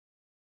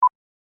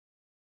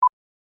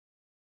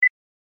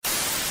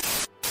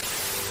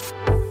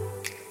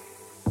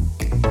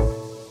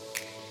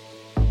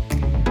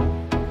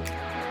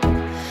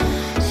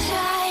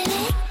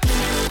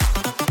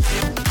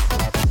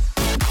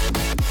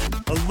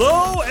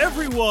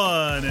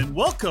everyone, and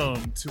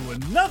welcome to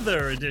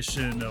another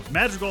edition of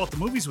Madrigal at the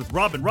Movies with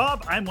Rob and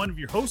Rob. I'm one of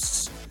your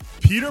hosts,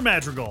 Peter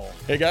Madrigal.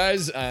 Hey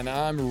guys, and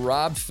I'm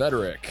Rob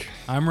Federick.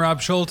 I'm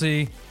Rob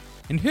Schulte,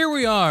 and here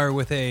we are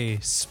with a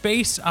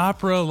space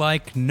opera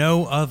like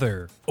no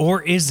other.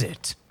 Or is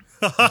it?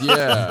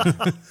 Yeah.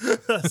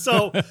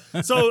 So,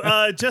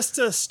 just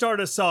to start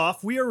us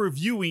off, we are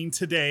reviewing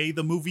today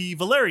the movie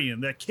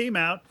Valerian that came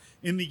out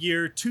in the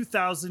year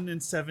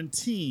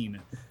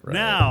 2017. Right.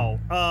 Now,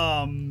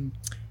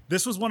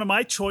 this was one of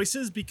my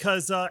choices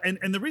because,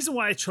 and the reason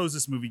why I chose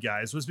this movie,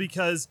 guys, was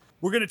because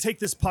we're going to take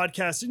this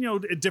podcast in,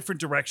 different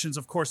directions.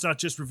 Of course, not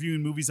just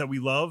reviewing movies that we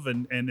love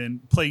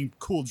and playing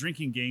cool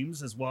drinking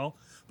games as well,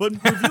 but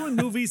reviewing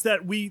movies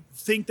that we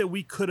think that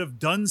we could have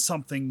done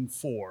something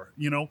for,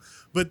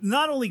 But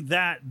not only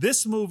that,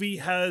 this movie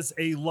has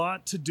a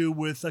lot to do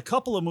with a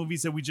couple of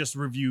movies that we just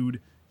reviewed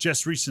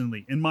just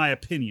recently, in my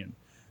opinion.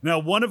 Now,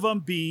 one of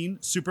them being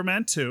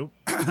Superman 2,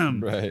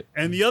 Right.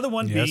 and the other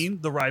one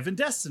being The Riven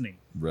Destiny.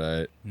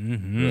 Right.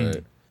 Mm-hmm.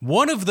 Right.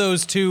 One of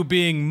those two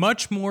being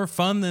much more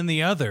fun than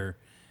the other.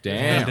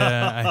 Damn.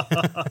 And,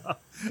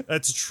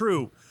 That's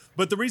true.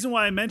 But the reason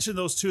why I mentioned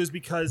those two is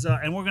because,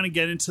 and we're going to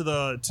get into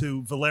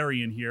to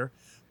Valerian here,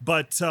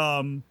 but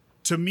to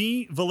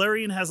me,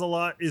 Valerian is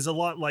a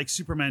lot like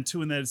Superman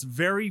 2 in that it's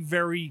very,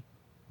 very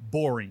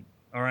boring.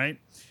 All right,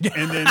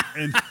 and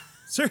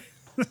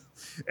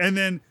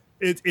then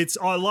it's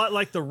a lot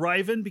like The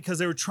Riven because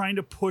they were trying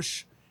to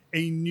push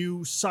a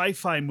new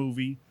sci-fi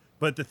movie.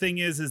 But the thing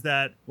is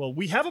that, well,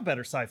 we have a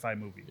better sci-fi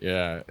movie.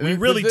 Yeah. We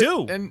really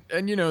do. And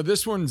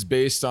this one's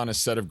based on a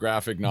set of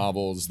graphic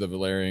novels, the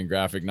Valerian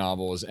graphic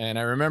novels. And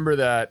I remember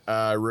that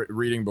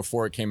reading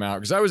before it came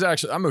out, because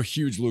I'm a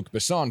huge Luc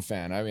Besson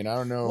fan. I mean, I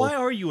don't know. Why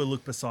are you a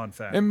Luc Besson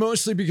fan? And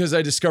mostly because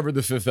I discovered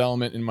The Fifth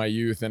Element in my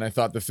youth, and I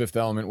thought The Fifth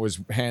Element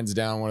was hands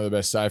down one of the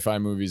best sci-fi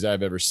movies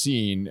I've ever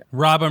seen.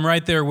 Rob, I'm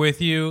right there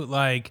with you.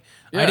 Like,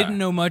 Yeah. I didn't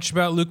know much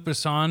about Luc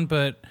Besson,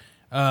 but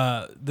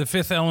The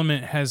Fifth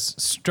Element has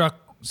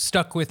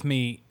stuck with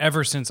me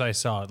ever since I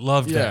saw it.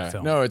 Loved that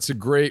film. No, it's a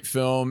great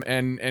film,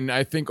 and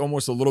I think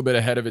almost a little bit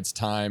ahead of its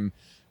time.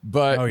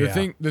 But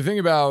the thing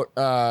about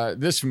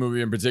this movie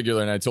in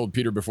particular, and I told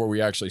Peter before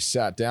we actually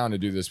sat down to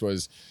do this,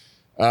 was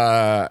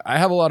I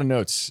have a lot of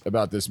notes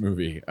about this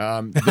movie.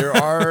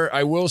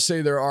 I will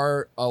say there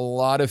are a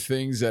lot of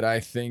things that I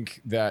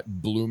think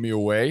that blew me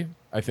away.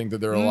 I think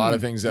that there are a lot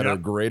of things that are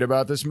great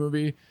about this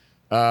movie.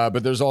 But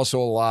there's also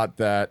a lot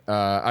that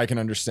I can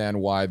understand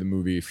why the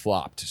movie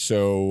flopped.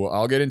 So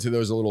I'll get into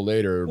those a little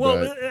later.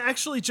 Well,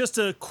 actually, just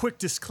a quick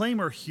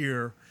disclaimer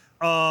here.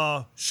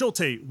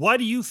 Schulte, why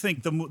do you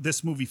think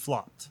this movie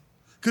flopped?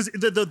 Because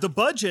the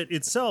budget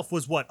itself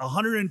was what,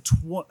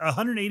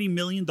 $180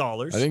 million?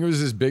 I think it was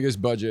his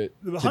biggest budget.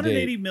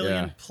 $180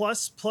 million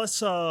plus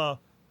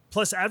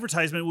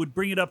advertisement would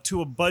bring it up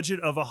to a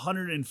budget of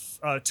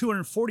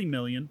 $240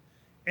 million.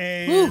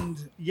 And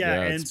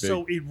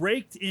so it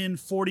raked in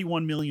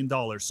 $41 million.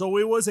 So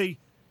it was a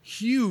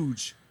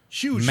huge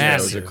massive.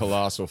 It was a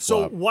colossal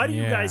flop. So why do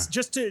you guys,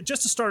 just to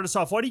start us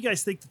off, why do you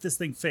guys think that this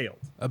thing failed?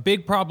 A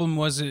big problem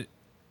was it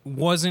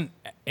wasn't,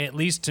 at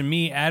least to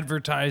me,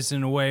 advertised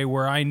in a way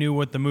where I knew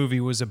what the movie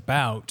was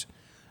about.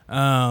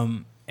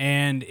 And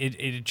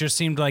it just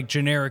seemed like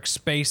generic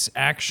space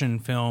action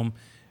film,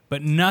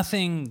 but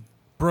nothing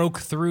broke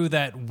through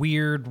that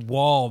weird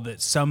wall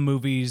that some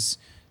movies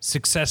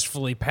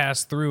successfully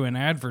pass through in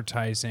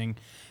advertising.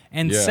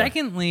 And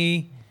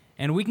secondly,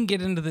 and we can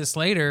get into this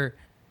later,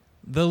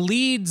 the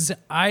leads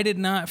I did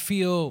not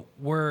feel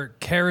were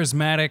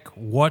charismatic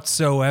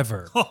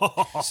whatsoever.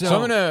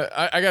 So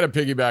I got to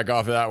piggyback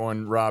off of that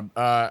one, Rob.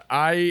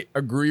 I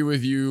agree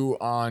with you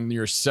on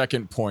your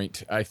second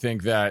point. I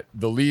think that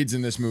the leads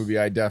in this movie,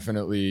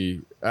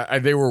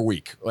 they were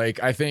weak.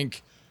 Like, I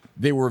think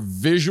they were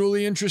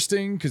visually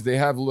interesting because they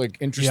have like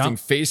interesting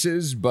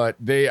faces, but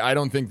I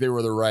don't think they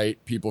were the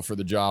right people for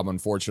the job,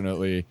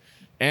 unfortunately.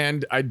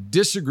 And I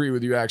disagree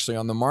with you actually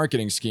on the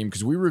marketing scheme,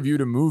 because we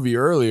reviewed a movie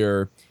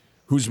earlier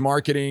whose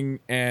marketing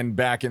and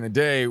back in the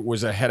day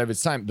was ahead of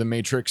its time. The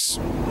Matrix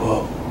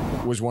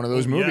was one of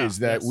those movies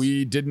that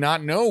we did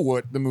not know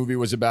what the movie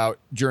was about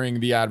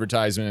during the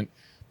advertisement,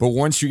 but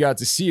once you got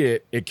to see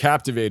it, it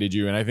captivated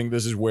you. And I think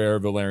this is where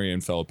Valerian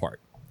fell apart.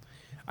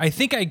 I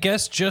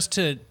guess just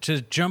to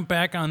jump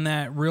back on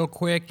that real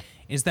quick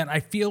is that I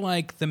feel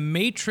like the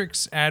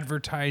Matrix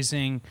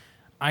advertising,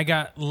 I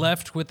got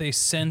left with a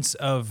sense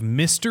of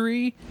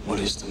mystery.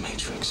 What is the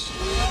Matrix?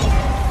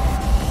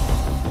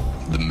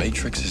 The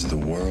Matrix is the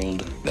world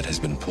that has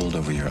been pulled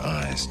over your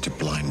eyes to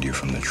blind you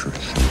from the truth.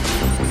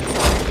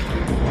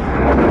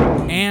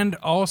 And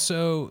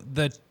also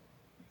the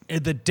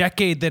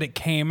decade that it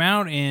came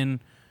out in,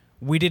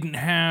 we didn't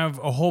have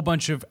a whole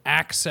bunch of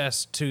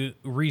access to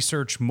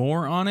research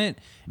more on it.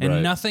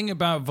 And nothing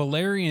about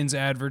Valerian's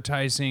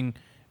advertising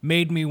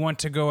made me want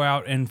to go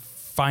out and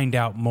find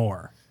out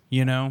more,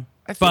 I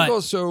think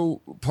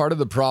also part of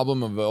the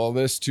problem of all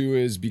this too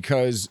is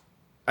because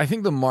I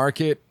think the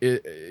market,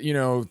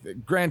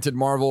 granted,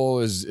 Marvel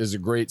is a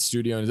great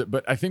studio,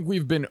 but I think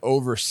we've been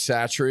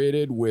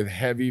oversaturated with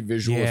heavy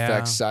visual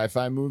effects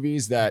sci-fi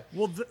movies that.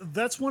 Well,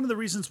 that's one of the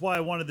reasons why I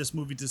wanted this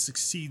movie to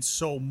succeed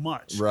so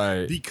much.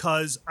 Right.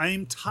 Because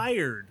I'm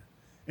tired,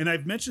 and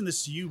I've mentioned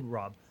this to you,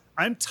 Rob,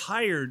 I'm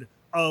tired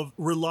of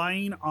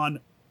relying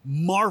on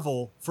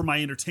Marvel for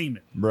my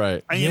entertainment.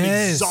 Right. I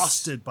am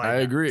exhausted by that. I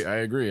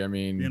agree. I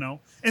mean,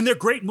 and they're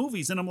great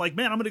movies. And I'm like,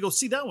 man, I'm going to go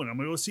see that one. I'm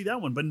going to go see that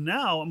one. But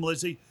now I'm going to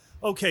say,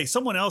 okay,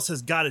 someone else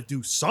has got to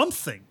do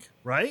something,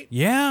 right?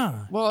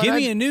 Yeah. Well, give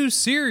me a new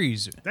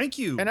series. Thank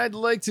you. And I'd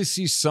like to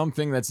see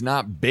something that's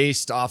not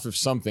based off of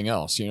something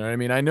else. You know what I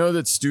mean? I know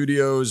that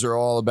studios are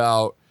all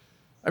about,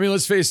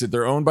 let's face it,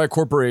 they're owned by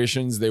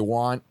corporations. They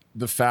want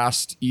the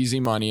fast,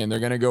 easy money, and they're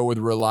going to go with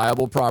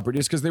reliable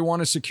properties because they want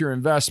to secure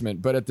investment.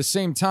 But at the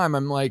same time,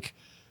 I'm like,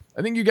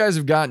 I think you guys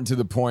have gotten to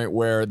the point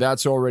where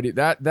that's already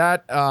that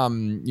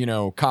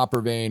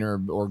copper vein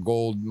or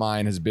gold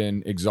mine has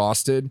been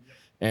exhausted,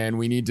 and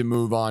we need to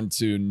move on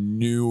to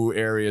new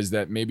areas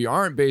that maybe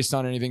aren't based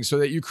on anything, so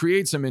that you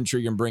create some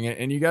intrigue and bring it.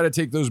 And you got to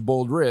take those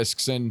bold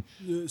risks. And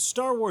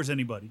Star Wars,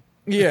 anybody?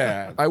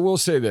 Yeah, I will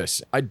say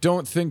this. I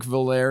don't think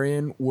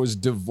Valerian was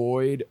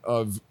devoid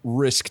of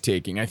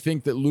risk-taking. I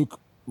think that Luke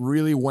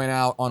really went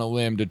out on a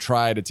limb to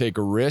try to take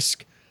a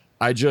risk.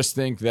 I just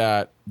think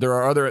that there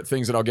are other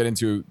things that I'll get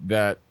into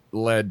that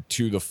led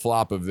to the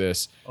flop of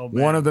this.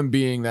 One of them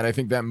being that I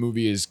think that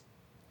movie is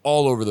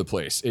all over the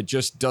place. It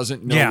just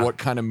doesn't know what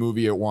kind of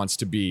movie it wants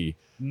to be.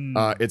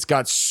 It's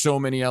got so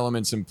many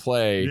elements in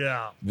play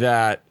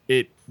that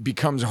it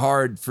becomes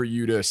hard for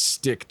you to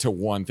stick to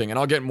one thing. And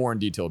I'll get more in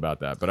detail about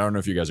that, but I don't know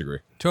if you guys agree.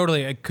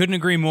 Totally. I couldn't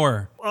agree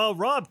more.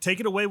 Rob, take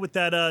it away with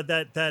that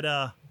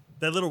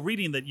little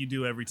reading that you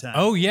do every time.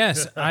 Oh,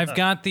 yes. I've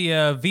got the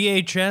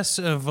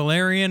VHS of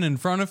Valerian in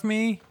front of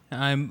me.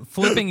 I'm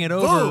flipping it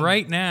over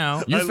right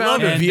now. You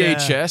found a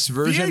VHS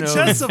version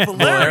VHS of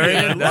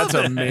Valerian. That's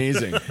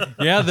amazing.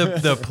 Yeah,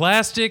 the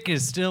plastic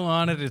is still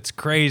on it. It's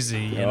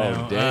crazy, you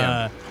know.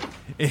 Damn.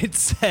 It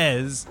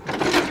says,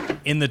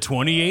 in the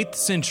 28th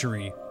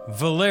century,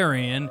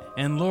 Valerian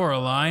and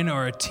Laureline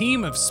are a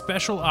team of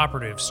special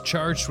operatives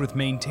charged with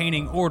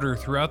maintaining order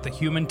throughout the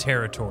human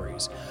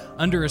territories.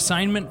 Under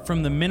assignment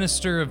from the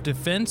Minister of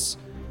Defense,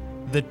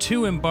 the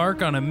two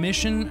embark on a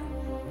mission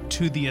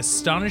to the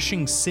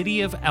astonishing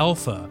city of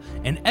Alpha,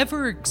 an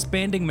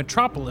ever-expanding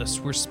metropolis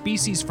where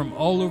species from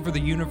all over the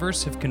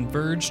universe have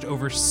converged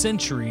over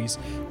centuries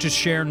to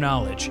share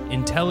knowledge,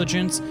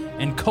 intelligence,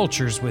 and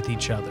cultures with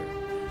each other.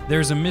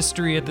 There's a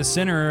mystery at the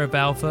center of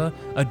Alpha,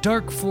 a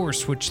dark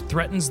force which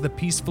threatens the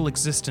peaceful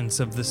existence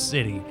of the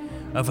city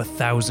of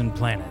 1,000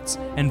 planets,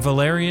 and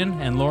Valerian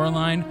and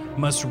Laureline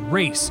must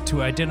race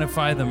to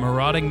identify the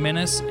marauding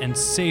menace and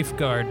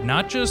safeguard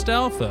not just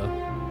Alpha,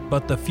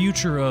 but the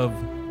future of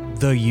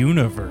the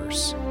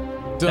universe.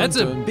 That's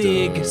a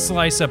big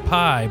slice of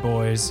pie,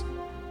 boys.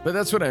 But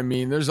that's what I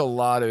mean. There's a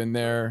lot in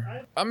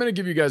there. I'm going to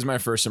give you guys my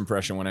first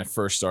impression when I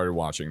first started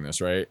watching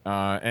this, right?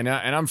 And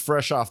I'm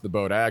fresh off the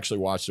boat. I actually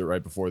watched it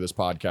right before this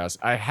podcast.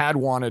 I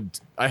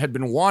had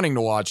been wanting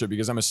to watch it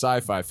because I'm a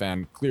sci-fi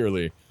fan,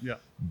 clearly. Yeah.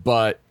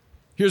 But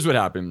here's what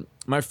happened.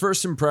 My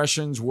first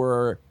impressions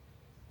were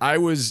I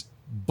was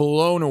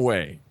blown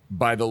away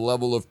by the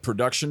level of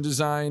production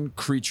design,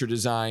 creature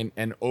design,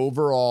 and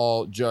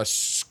overall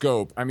just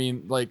scope. I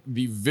mean, like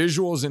the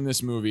visuals in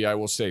this movie, I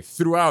will say,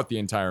 throughout the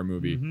entire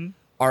movie,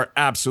 are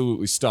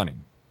absolutely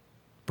stunning.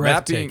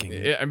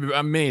 Breathtaking.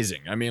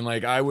 Amazing. I mean,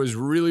 like I was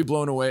really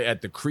blown away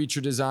at the creature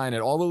design,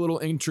 at all the little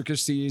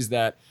intricacies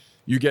that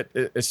you get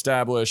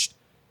established.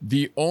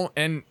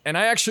 And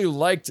I actually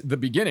liked the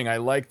beginning. I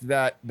liked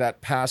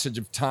that passage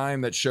of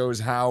time that shows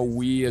how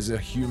we as the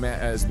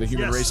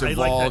human race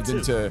evolved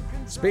into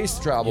space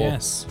travel.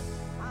 Yes.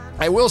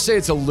 I will say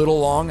it's a little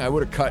long. I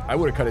would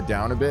have cut it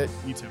down a bit.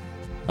 Me too.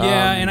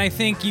 Yeah, and I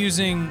think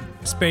using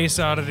Space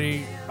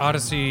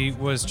Odyssey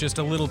was just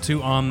a little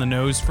too on the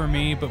nose for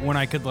me, but when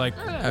I could walk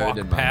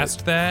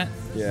past that,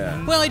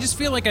 well, I just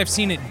feel like I've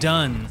seen it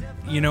done.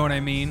 You know what I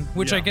mean?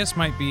 Which I guess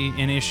might be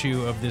an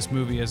issue of this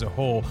movie as a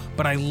whole.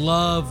 But I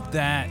love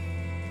that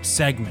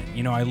segment.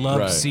 You know, I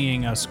love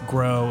seeing us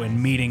grow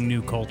and meeting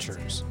new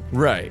cultures.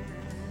 Right.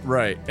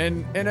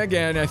 And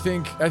again, I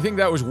think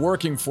that was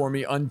working for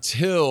me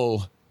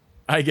until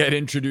I get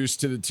introduced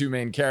to the two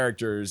main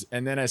characters.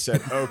 And then I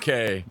said,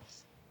 okay,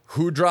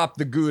 who dropped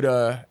the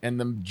Gouda and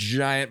the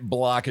giant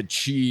block of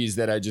cheese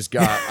that I just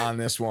got on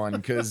this one?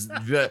 Because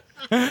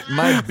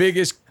my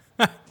biggest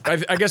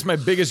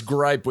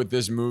gripe with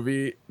this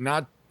movie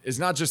is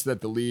not just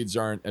that the leads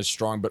aren't as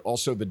strong, but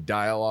also the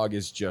dialogue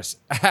is just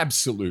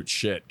absolute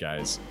shit,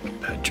 guys.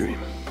 Bad dream.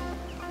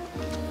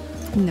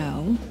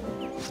 No.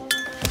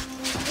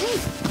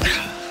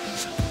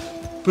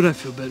 But I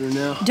feel better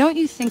now. Don't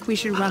you think we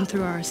should run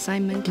through our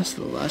assignment? That's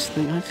the last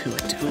thing I feel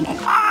like doing.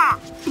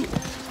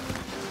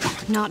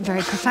 Not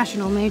very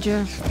professional,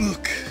 Major.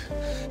 Look,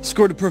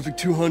 scored a perfect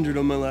 200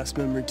 on my last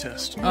memory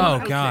test.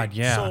 Oh, God,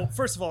 yeah. So,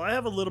 first of all, I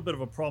have a little bit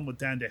of a problem with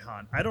Dan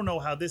DeHaan. I don't know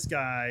how this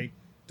guy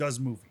does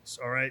movies.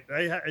 All right,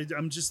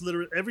 I'm just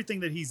literally everything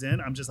that he's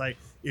in. I'm just like,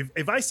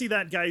 if I see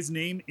that guy's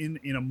name in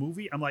a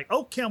movie, I'm like,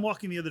 okay, I'm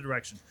walking the other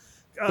direction.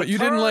 But you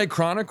didn't like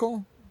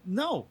Chronicle?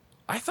 No,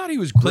 I thought he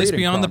was great. Place in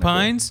Beyond the Chronicle.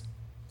 Pines.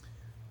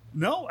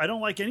 no, I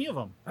don't like any of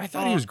them. I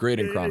thought he was great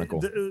in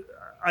Chronicle.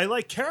 I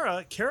like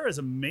Kara. Kara is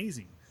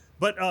amazing,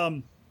 but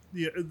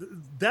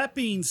that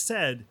being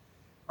said,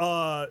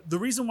 the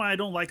reason why I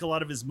don't like a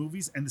lot of his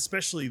movies, and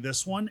especially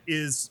this one,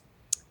 is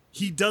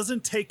he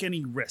doesn't take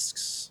any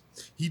risks.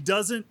 He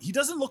doesn't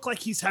look like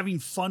he's having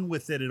fun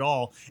with it at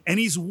all, and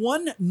he's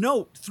one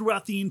note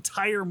throughout the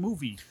entire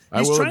movie. He's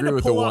I will trying agree to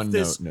with pull the off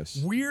this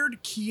one-noteness.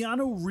 weird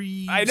Keanu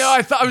Reeves. I know.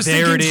 I was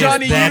There it thinking is.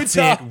 Johnny That's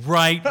Utah. it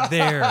right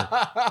there.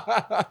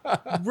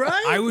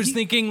 right? I was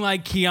thinking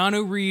like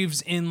Keanu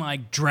Reeves in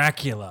like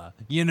Dracula,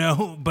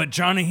 but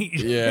Johnny.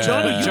 Yeah.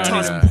 Johnny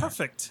Utah's Yeah.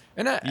 perfect.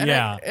 And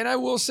Yeah. I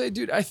will say,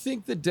 dude, I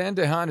think that Dan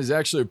DeHaan is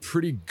actually a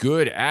pretty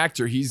good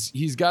actor.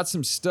 He's got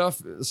some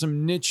stuff,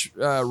 some niche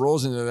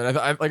roles in there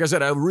that like I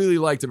said, I really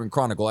liked him in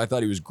Chronicle. I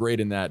thought he was great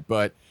in that.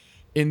 But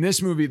in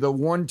this movie, the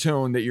one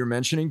tone that you're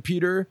mentioning,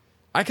 Peter,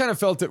 I kind of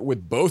felt it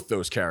with both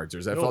those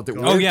characters. I felt it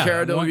God. with Oh, yeah.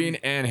 Cara Delevingne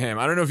and him.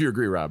 I don't know if you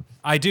agree, Rob.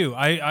 I do.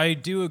 I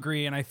do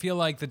agree. And I feel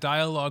like the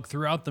dialogue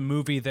throughout the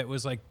movie that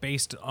was like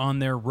based on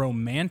their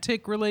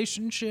romantic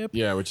relationship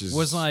Yeah, which is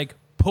was like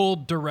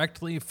pulled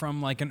directly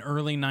from like an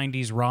early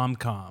 90s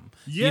rom-com.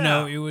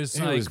 Yeah. It was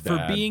It like was for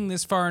bad. being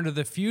this far into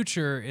the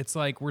future, it's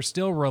like we're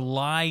still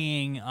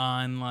relying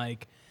on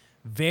like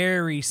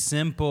very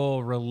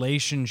simple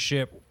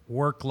relationship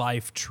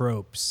work-life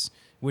tropes,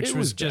 which It was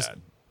was just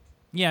bad.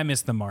 yeah, I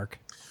missed the mark.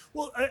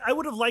 Well, I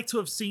would have liked to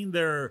have seen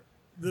the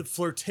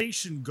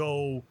flirtation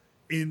go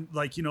in,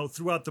 like,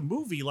 throughout the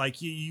movie.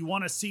 Like you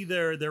want to see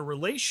their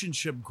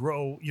relationship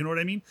grow. You know what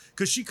I mean?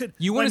 Because she could.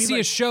 You want I to mean, see a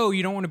like, show,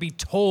 you don't want to be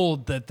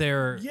told that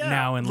they're Yeah,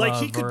 now in like,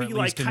 love he could or be, at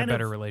like, least in a kind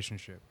better of-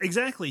 relationship.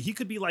 Exactly. He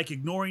could be like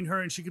ignoring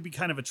her, and she could be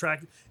kind of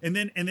attracted, and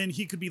then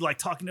he could be like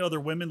talking to other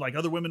women, like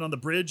other women on the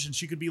bridge, and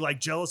she could be like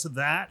jealous of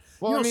that.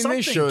 Well, You know, I mean, something.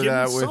 they show Give me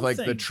that with like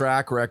the something.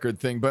 track record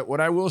thing. But what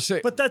I will say,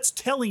 But that's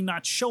telling,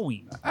 not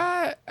showing.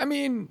 I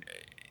mean,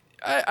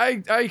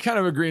 I kind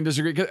of agree and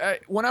disagree. Because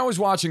when I was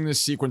watching this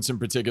sequence in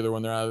particular,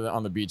 when they're out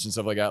on the beach and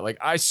stuff like that, like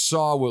I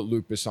saw what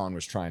Luc Besson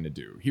was trying to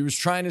do. He was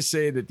trying to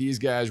say that these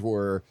guys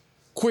were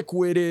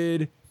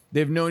quick-witted.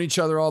 They've known each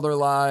other all their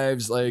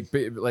lives, like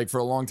for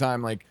a long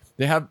time. Like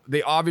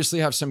they obviously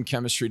have some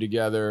chemistry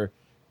together.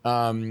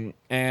 And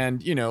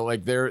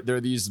like they're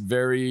these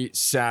very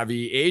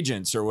savvy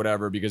agents or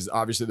whatever, because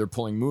obviously they're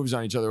pulling moves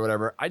on each other or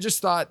whatever. I just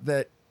thought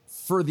that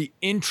for the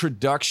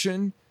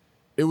introduction,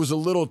 it was a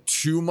little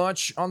too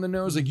much on the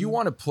nose. Like you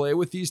want to play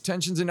with these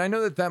tensions, and I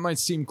know that might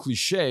seem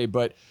cliche,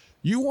 but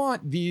you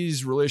want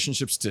these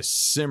relationships to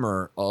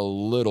simmer a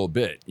little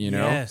bit,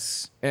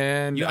 Yes.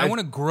 And I want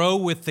to grow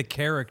with the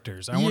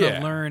characters. I want Yeah.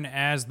 to learn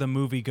as the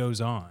movie goes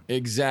on.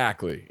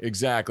 Exactly.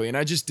 And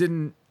I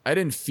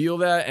didn't feel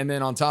that. And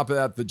then on top of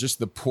that, just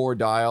the poor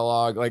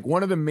dialogue. Like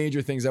one of the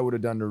major things I would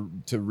have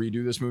done to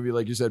redo this movie,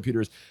 like you said,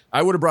 Peter, is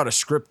I would have brought a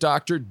script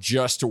doctor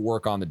just to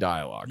work on the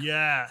dialogue.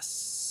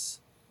 Yes.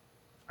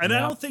 And Yeah.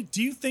 I don't think.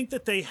 Do you think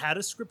that they had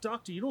a script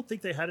doctor? You don't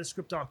think they had a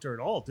script doctor at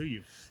all, do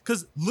you?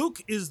 Because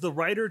Luke is the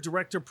writer,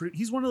 director.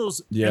 He's one of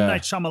those Yeah. M.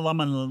 Night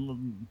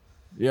Shyamalan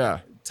Yeah.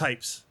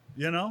 types.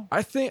 You know?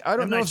 I don't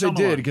M. know Night if they Shyamalan.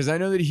 did, because I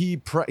know that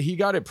he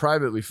got it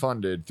privately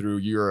funded through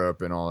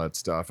Europe and all that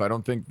stuff. I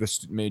don't think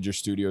the major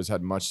studios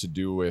had much to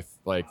do with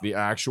like the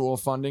actual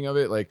funding of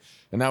it. Like,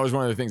 and that was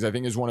one of the things I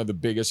think is one of the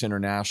biggest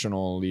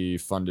internationally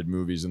funded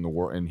movies in the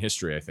world in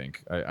history. I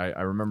think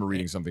I remember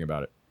reading something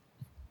about it.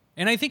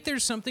 And I think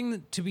there's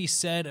something to be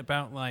said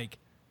about like,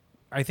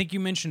 I think you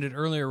mentioned it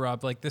earlier,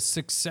 Rob, like the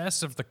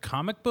success of the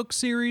comic book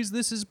series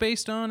this is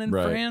based on in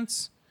Right.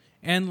 France.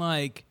 And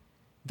like,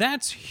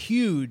 that's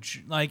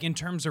huge, like in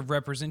terms of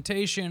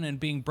representation and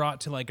being brought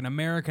to like an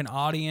American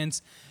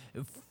audience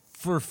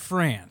for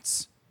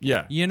France.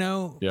 Yeah.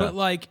 Yeah. Yeah. But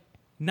like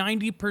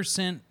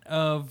 90%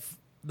 of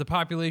the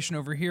population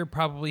over here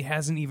probably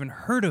hasn't even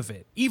heard of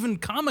it. Even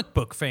comic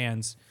book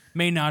fans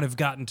may not have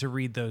gotten to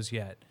read those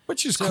yet.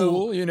 Which is So,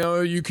 cool,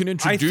 you can I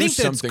introduce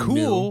think that's something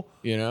cool,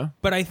 new,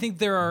 But I think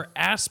there are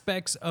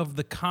aspects of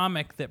the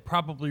comic that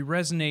probably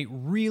resonate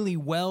really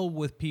well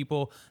with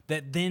people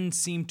that then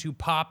seem to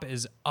pop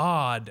as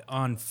odd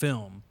on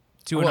film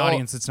to an Well,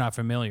 audience that's not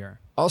familiar.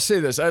 I'll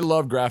say this. I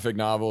love graphic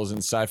novels and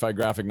sci-fi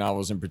graphic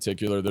novels in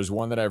particular. There's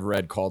one that I've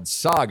read called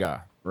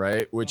Saga,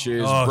 right? Which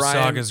is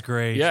Saga's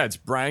great. Yeah, it's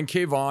Brian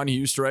K. Vaughan. He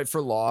used to write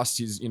for Lost.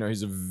 He's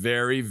a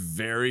very,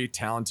 very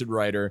talented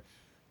writer.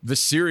 The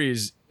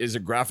series is a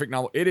graphic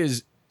novel. It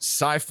is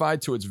sci-fi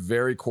to its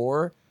very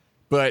core,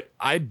 but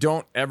I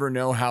don't ever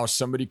know how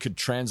somebody could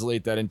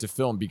translate that into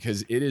film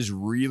because it is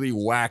really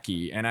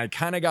wacky. And I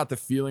kind of got the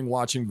feeling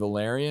watching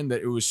Valerian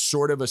that it was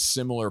sort of a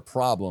similar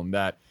problem,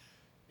 that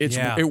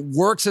it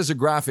works as a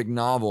graphic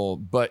novel,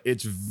 but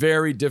it's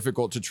very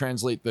difficult to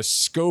translate the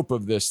scope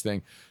of this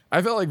thing.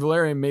 I felt like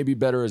Valerian may be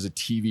better as a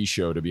TV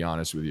show, to be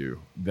honest with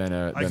you, than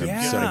a set of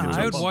Yeah, games.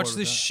 I would on watch board the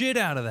with that. shit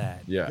out of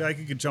that. Yeah, I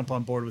could jump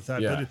on board with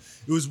that, Yeah. but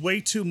it was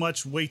way too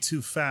much, way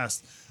too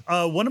fast.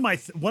 One of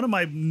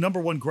my number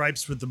one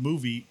gripes with the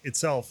movie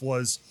itself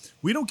was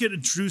we don't get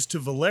introduced to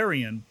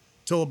Valerian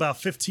till about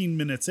 15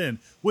 minutes in,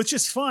 which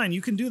is fine.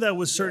 You can do that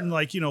with certain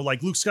like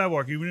Luke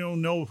Skywalker. You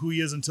don't know who he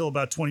is until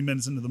about 20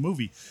 minutes into the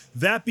movie.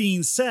 That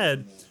being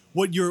said,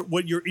 what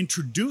you're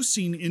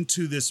introducing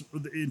into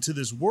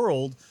this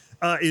world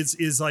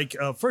is like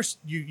first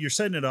you're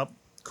setting it up,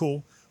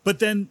 cool, but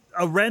then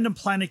a random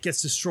planet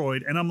gets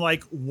destroyed, and I'm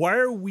like, why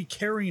are we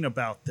caring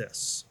about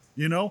this?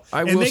 You know,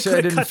 I And will they say I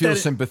coulda didn't cut feel that-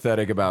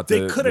 sympathetic about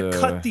They could have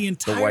cut the the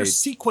entire white-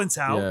 sequence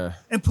out Yeah.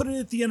 and put it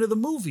at the end of the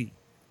movie.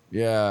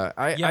 Yeah,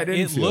 I Yeah,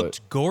 didn't it feel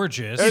looked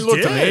gorgeous. It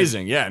looked did.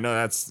 amazing. Yeah, no,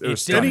 it was It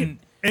stunning. didn't-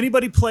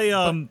 Anybody play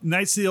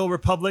Knights of the Old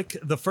Republic,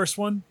 the first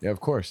one? Yeah, of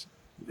course.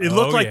 It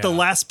looked Oh, like the yeah.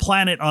 last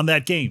planet on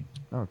that game.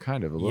 Oh,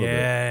 kind of a little bit.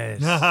 Yes.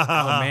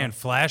 Oh man,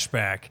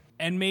 flashback.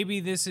 And maybe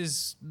this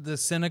is the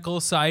cynical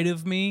side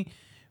of me,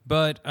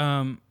 but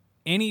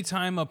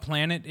anytime a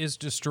planet is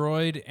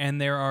destroyed and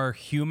there are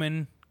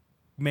human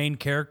main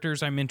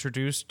characters I'm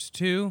introduced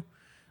to,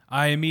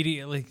 I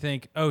immediately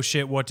think, "Oh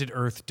shit, what did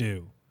Earth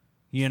do?"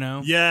 You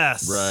know?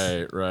 Yes.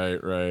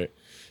 Right.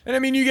 And I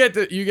mean,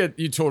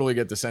 you totally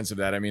get the sense of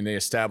that. I mean, they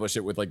establish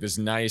it with like this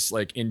nice,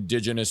 like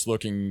indigenous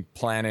looking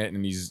planet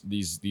and these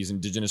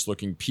indigenous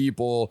looking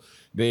people.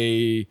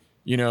 They,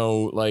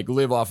 like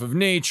live off of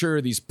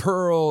nature, these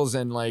pearls,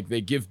 and like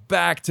they give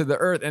back to the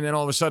earth. And then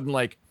all of a sudden,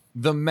 like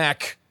the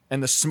mech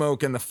and the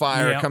smoke and the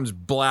fire Yep. comes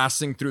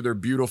blasting through their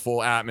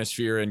beautiful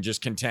atmosphere and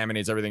just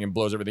contaminates everything and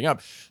blows everything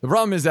up. The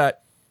problem is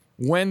that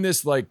when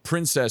this like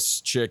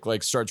princess chick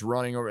like starts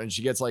running over and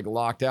she gets like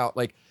locked out,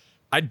 like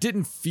I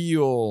didn't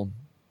feel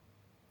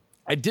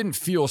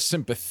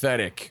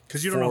sympathetic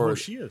Because you don't know for- who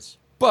she is.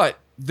 But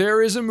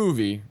there is a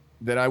movie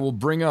that I will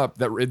bring up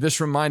that this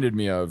reminded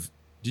me of.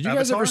 Did you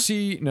guys Avatar? ever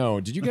see? No.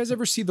 Did you guys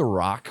ever see The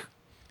Rock?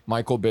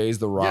 Michael Bay's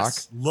The Rock.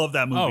 Yes. Love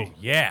that movie. Oh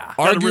yeah.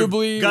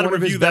 Arguably Gotta one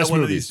of his review that best one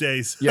of movies. these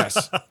days.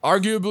 Yes,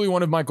 arguably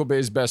one of Michael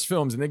Bay's best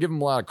films, and they give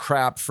him a lot of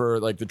crap for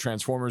like the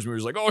Transformers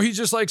movies. Like, oh, he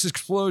just likes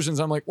explosions.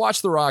 I'm like,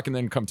 watch The Rock and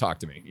then come talk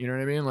to me. You know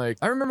what I mean? Like,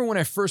 I remember when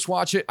I first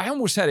watched it, I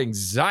almost had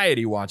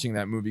anxiety watching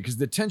that movie because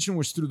the tension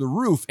was through the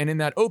roof. And in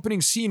that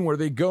opening scene where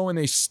they go and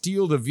they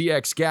steal the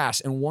VX gas,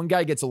 and one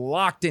guy gets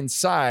locked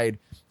inside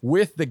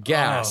with the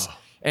gas.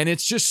 And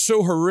it's just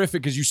so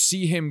horrific as you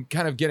see him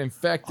kind of get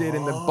infected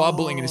and the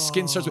bubbling and his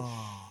skin starts.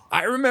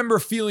 I remember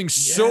feeling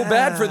so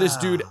bad for this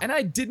dude, and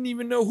I didn't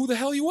even know who the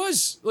hell he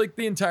was like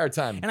the entire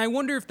time. And I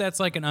wonder if that's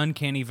like an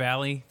uncanny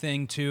valley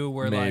thing too,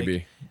 where Maybe.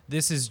 like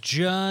this is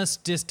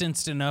just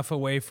distanced enough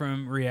away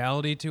from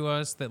reality to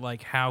us that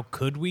like how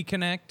could we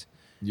connect?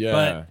 Yeah.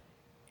 But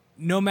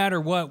no matter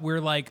what,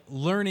 we're like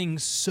learning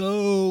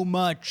so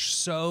much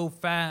so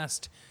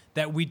fast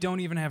that we don't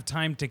even have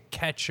time to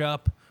catch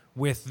up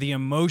with the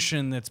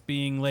emotion that's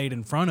being laid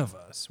in front of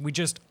us. We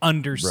just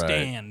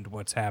understand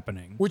what's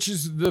happening. Which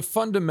is the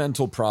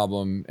fundamental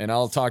problem, and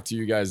I'll talk to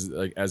you guys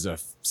like as a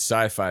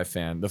sci-fi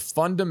fan. The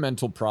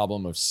fundamental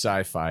problem of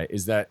sci-fi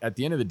is that at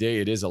the end of the day,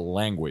 it is a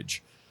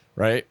language,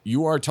 right?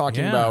 You are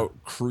talking Yeah. about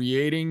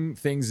creating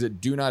things that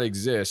do not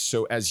exist.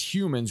 So as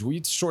humans,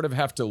 we sort of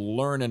have to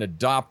learn and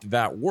adopt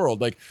that world.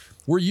 Like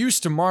we're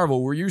used to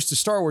Marvel, we're used to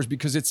Star Wars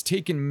because it's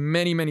taken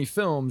many, many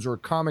films or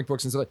comic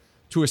books and stuff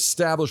to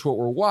establish what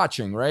we're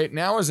watching, right?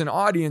 Now as an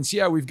audience,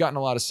 yeah, we've gotten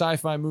a lot of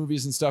sci-fi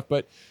movies and stuff,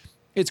 but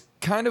it's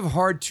kind of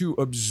hard to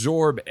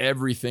absorb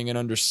everything and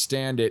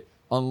understand it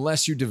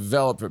unless you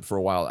develop it for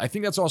a while. I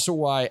think that's also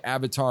why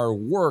Avatar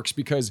works,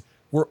 because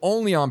we're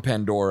only on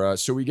Pandora,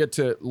 so we get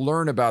to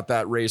learn about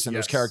that race and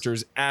those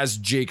characters as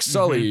Jake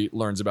Sully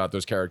learns about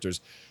those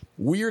characters.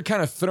 We're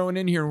kind of thrown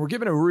in here and we're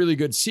given a really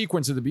good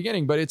sequence at the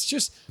beginning, but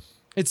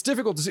it's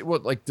difficult to see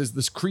what, like, does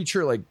this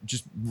creature like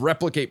just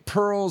replicate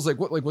pearls? Like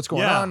what's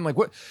going on? Like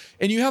what?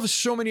 And you have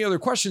so many other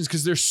questions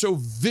because they're so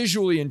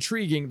visually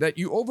intriguing that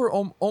you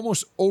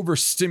almost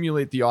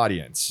overstimulate the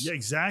audience. Yeah,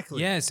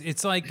 exactly. Yes,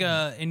 it's like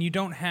and you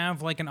don't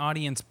have like an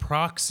audience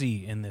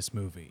proxy in this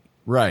movie.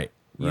 Right.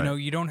 You know,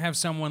 you don't have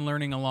someone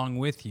learning along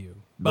with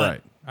you. But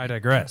Right. I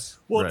digress.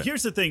 Well, Right.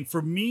 here's the thing.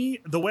 For me,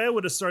 the way I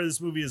would have started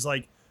this movie is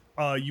like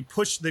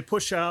they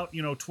push out,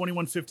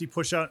 2150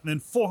 push out, and then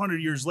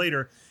 400 years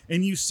later,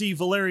 and you see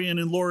Valerian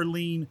and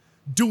Laureline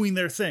doing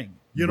their thing.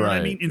 You know what I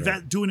Right, mean?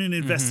 right. Doing an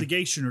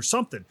investigation or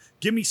something.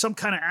 Give me some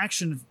kind of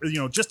action,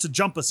 just to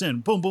jump us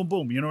in. Boom, boom,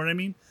 boom. You know what I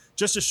mean?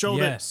 Just to show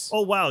Yes. that,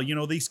 oh wow,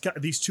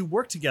 these two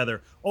work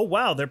together. Oh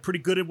wow, they're pretty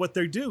good at what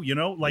they do.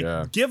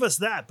 Yeah. Give us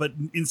that. But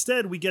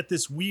instead, we get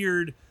this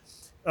weird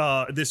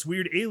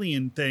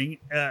alien thing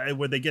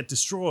where they get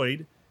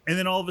destroyed, and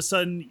then all of a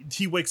sudden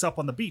he wakes up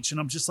on the beach, and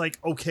I'm just like,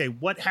 okay,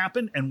 what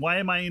happened, and why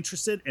am I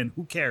interested, and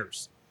who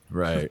cares?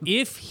 Right.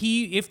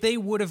 If they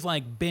would have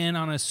like been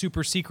on a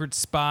super secret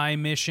spy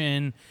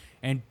mission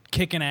and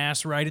kicking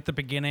ass right at the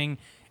beginning,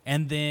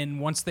 And then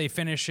once they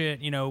finish it,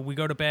 you know, we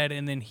go to bed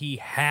and then he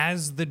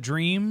has the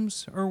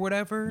dreams or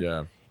whatever.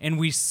 Yeah. And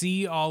we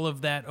see all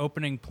of that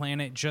opening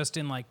planet just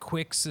in like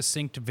quick,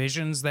 succinct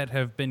visions that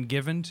have been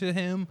given to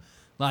him.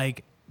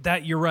 Like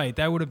that, you're right.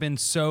 That would have been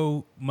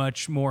so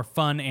much more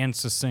fun and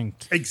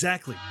succinct.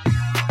 Exactly.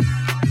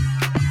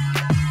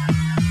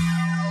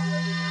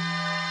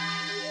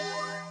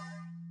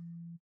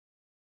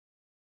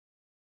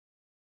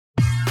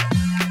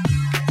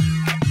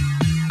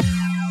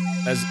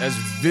 As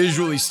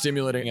visually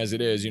stimulating as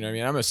it is, you know what I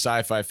mean? I'm a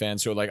sci-fi fan,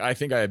 so like I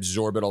think I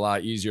absorb it a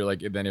lot easier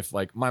like than if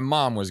like my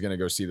mom was gonna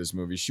go see this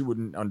movie. She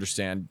wouldn't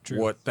understand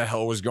what the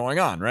hell was going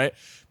on, right?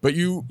 But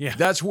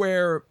that's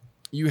where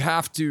you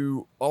have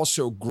to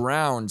also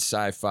ground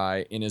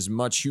sci-fi in as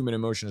much human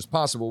emotion as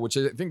possible, which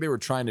I think they were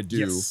trying to do.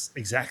 Yes,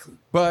 exactly.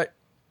 But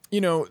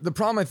you know, the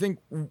problem I think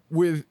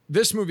with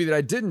this movie that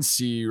I didn't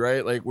see,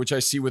 right? Like which I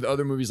see with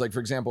other movies, like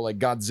for example, like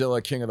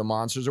Godzilla, King of the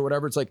Monsters or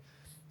whatever, it's like,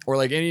 or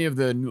like any of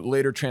the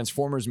later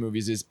Transformers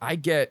movies, is I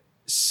get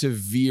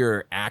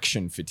severe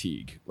action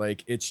fatigue.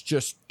 Like it's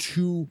just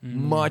too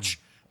much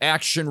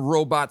action,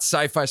 robot,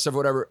 sci-fi stuff,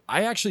 whatever.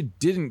 I actually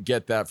didn't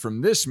get that from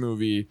this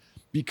movie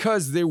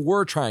because they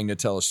were trying to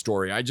tell a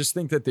story. I just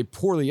think that they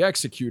poorly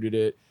executed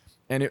it.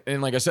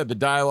 And like I said, the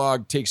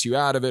dialogue takes you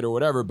out of it or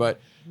whatever, but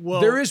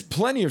there is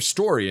plenty of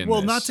story in this.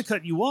 Well, not to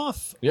cut you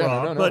off,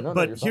 Rob,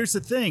 but here's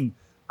the thing.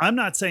 I'm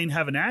not saying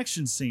have an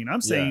action scene.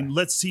 I'm saying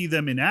let's see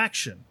them in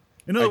action.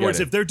 In other words,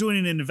 if they're doing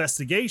an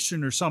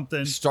investigation or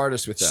something, start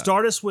us with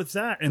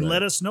that and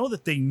let us know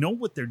that they know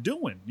what they're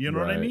doing. You know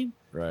what I mean?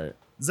 Right.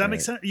 Does that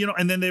make sense? You know,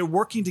 and then they're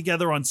working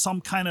together on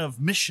some kind of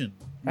mission.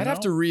 I'd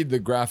have to read the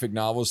graphic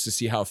novels to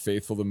see how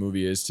faithful the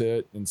movie is to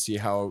it and see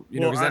how,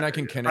 you know, because then I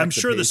can connect. I'm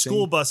sure the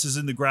school bus is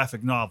in the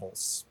graphic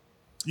novels.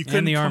 You couldn't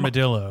and the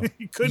armadillo.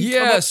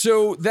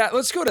 So that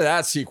let's go to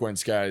that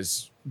sequence,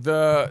 guys.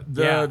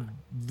 The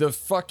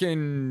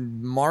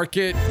fucking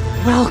market.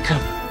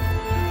 Welcome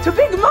to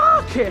Big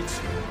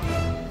Market.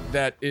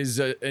 That is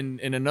in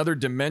another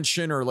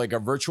dimension or like a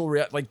virtual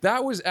reality. Like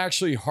that was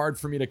actually hard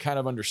for me to kind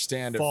of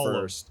understand at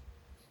first.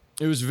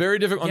 It was very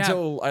difficult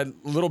until a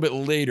little bit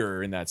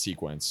later in that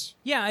sequence.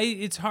 Yeah,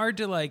 it's hard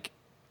to like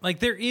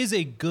there is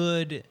a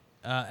good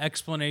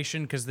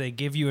explanation because they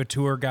give you a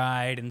tour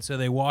guide and so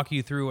they walk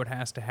you through what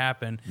has to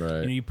happen. Right.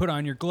 You know, you put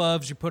on your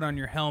gloves, you put on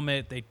your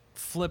helmet, they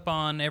flip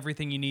on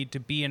everything you need to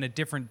be in a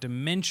different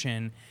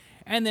dimension,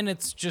 and then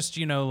it's just,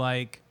 you know,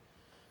 like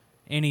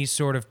any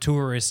sort of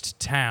tourist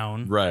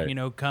town. Right. You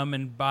know, come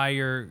and buy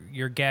your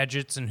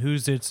gadgets and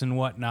who's-its and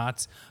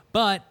whatnots.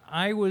 But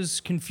I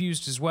was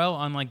confused as well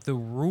on like the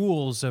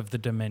rules of the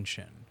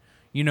dimension.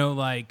 You know,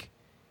 like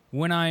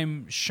when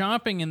I'm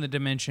shopping in the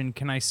dimension,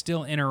 can I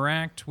still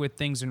interact with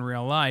things in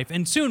real life?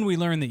 And soon we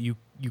learn that you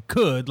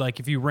could, like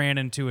if you ran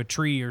into a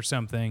tree or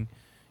something,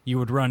 you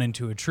would run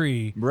into a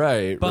tree.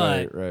 Right,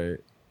 but right.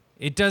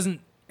 It doesn't,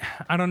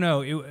 I don't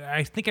know.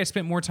 I think I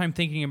spent more time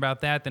thinking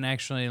about that than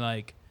actually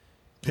like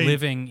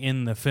living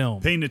in the film,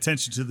 paying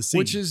attention to the scene,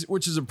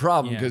 which is a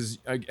problem because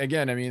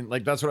again, I mean,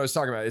 like that's what I was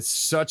talking about. It's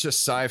such a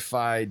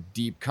sci-fi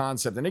deep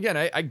concept, and again,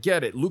 I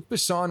get it. Luc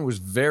Besson was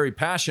very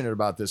passionate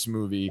about this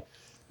movie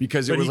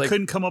because it was like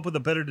couldn't come up with a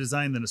better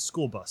design than a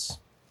school bus.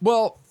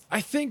 Well,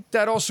 I think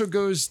that also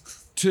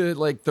goes to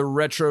like the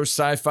retro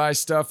sci-fi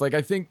stuff. Like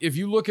I think if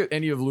you look at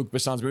any of Luc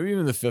Besson's movies,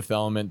 even The Fifth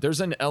Element,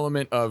 there's an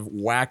element of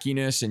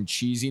wackiness and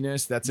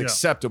cheesiness that's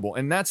acceptable,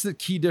 and that's the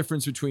key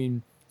difference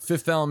between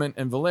Fifth Element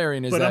and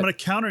Valerian But I'm going to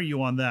counter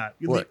you on that.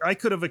 What? I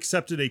could have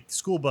accepted a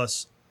school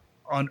bus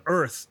on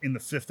Earth in The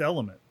Fifth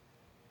Element.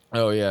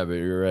 Oh yeah, but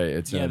you're right.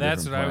 It's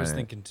that's what I was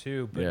thinking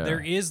too. But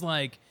there is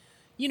like,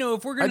 you know,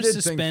 if we're going to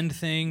suspend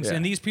things,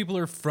 and these people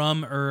are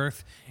from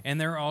Earth, and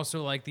they're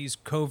also like these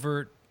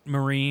covert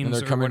Marines, and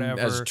they're coming or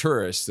whatever as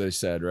tourists. They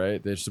said,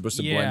 right? They're supposed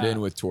to blend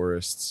in with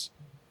tourists.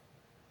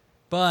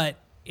 But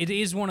it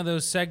is one of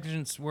those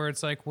segments where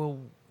it's like, well,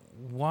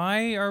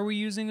 why are we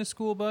using a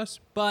school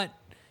bus? But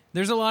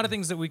there's a lot of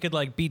things that we could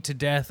like beat to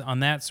death on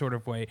that sort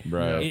of way.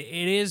 Right.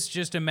 It is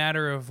just a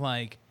matter of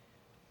like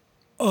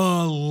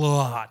a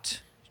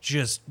lot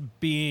just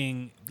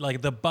being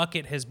like the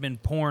bucket has been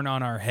poured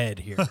on our head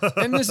here.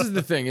 And this is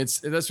the thing.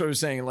 That's what I was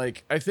saying.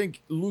 Like, I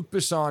think Luc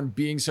Besson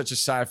being such a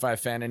sci-fi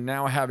fan and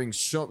now having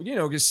so, you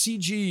know, because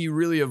CG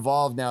really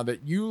evolved now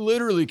that you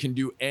literally can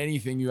do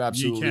anything you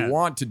absolutely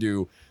want to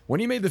do. When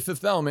he made The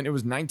Fifth Element, it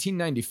was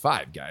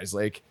 1995, guys.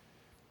 Like,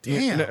 or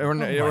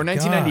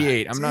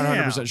 1998. I'm not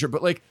 100% sure,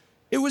 but like,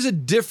 it was a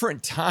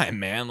different time,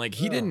 man. Like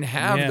he didn't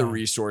have the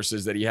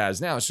resources that he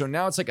has now. So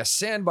now it's like a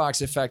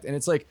sandbox effect. And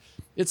it's like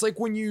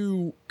when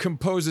you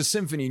compose a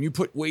symphony and you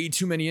put way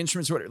too many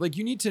instruments, or whatever, like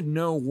you need to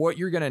know what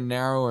you're going to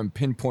narrow and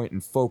pinpoint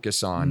and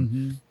focus on.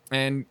 Mm-hmm.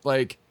 And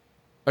like,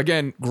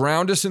 again,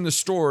 ground us in the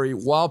story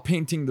while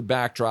painting the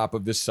backdrop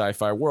of this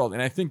sci-fi world.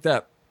 And I think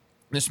that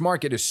this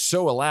market is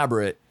so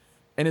elaborate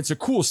and it's a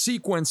cool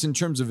sequence in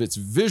terms of its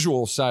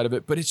visual side of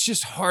it, but it's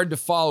just hard to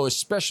follow,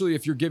 especially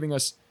if you're giving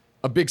us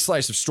a big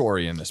slice of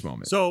story in this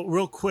moment. So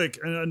real quick,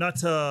 not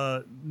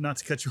to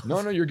cut you off.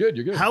 No, you're good.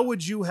 You're good. How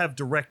would you have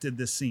directed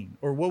this scene,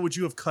 or what would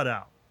you have cut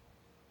out?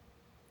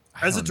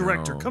 as a don't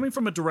director, know. coming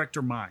from a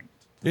director mind?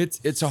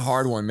 It's a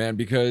hard one, man,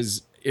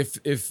 because if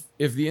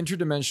the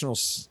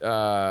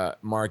interdimensional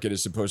market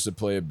is supposed to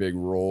play a big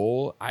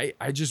role, I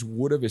just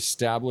would have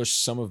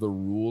established some of the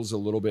rules a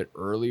little bit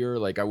earlier.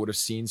 Like I would have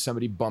seen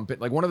somebody bump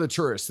it, like one of the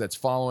tourists that's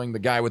following the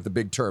guy with the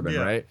big turban,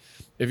 right?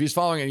 If he's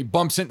following and he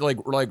bumps into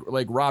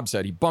like Rob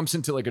said, he bumps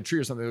into like a tree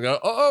or something. They go,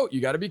 oh,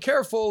 you got to be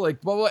careful,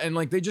 like blah blah, and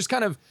like they just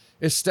kind of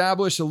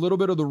establish a little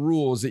bit of the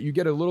rules that you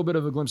get a little bit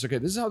of a glimpse. Okay,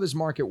 this is how this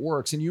market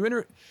works, and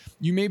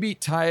you maybe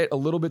tie it a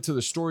little bit to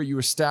the story. You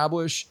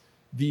establish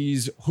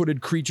these hooded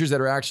creatures that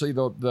are actually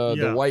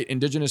the white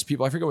indigenous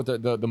people. I forget what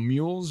the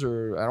mules,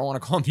 or I don't want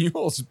to call them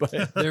mules, but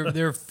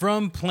they're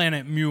from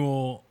Planet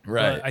Mule.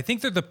 Right. I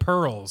think they're the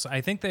Pearls.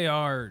 I think they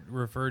are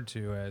referred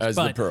to as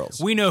the but Pearls.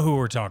 We know who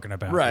we're talking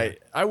about. Right.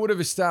 I would have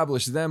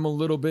established them a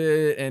little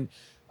bit, and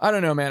I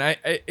don't know, man.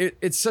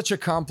 It's such a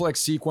complex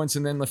sequence,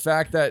 and then the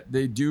fact that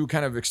they do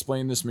kind of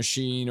explain this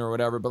machine or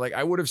whatever. But like,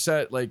 I would have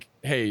said, like,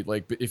 hey,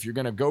 like if you're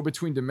gonna go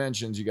between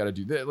dimensions, you got to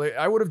do this. Like,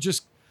 I would have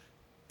just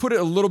put it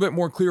a little bit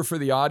more clear for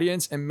the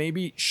audience, and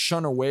maybe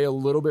shun away a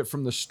little bit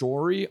from the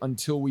story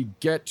until we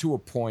get to a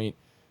point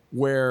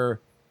where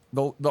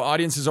the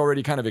audience has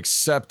already kind of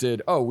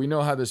accepted, oh, we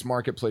know how this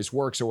marketplace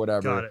works or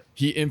whatever. Got it.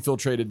 He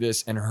infiltrated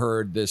this and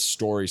heard this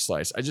story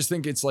slice. I just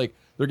think it's like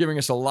they're giving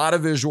us a lot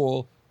of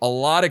visual, a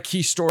lot of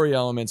key story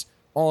elements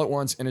all at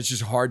once, and it's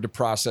just hard to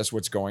process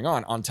what's going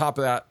on. On top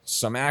of that,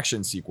 some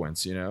action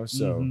sequence, you know?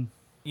 So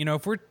You know,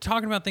 if we're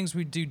talking about things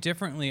we do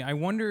differently, I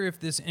wonder if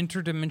this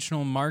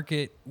interdimensional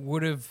market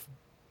would have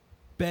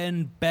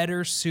been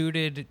better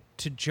suited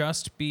to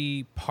just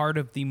be part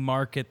of the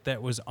market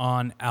that was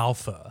on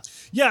Alpha.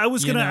 Yeah, I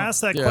was You going to know?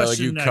 ask that Yeah, question like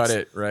you next. cut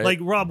it, right? Like,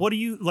 Rob, what do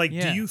you like?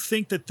 Yeah. Do you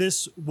think that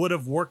this would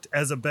have worked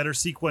as a better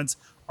sequence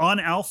on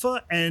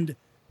Alpha and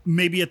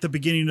maybe at the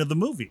beginning of the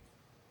movie?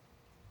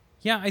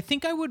 Yeah, I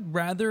think I would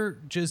rather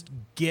just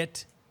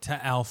get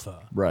to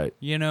Alpha. right.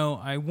 You know,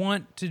 I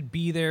want to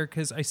be there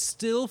because I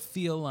still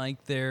feel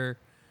like there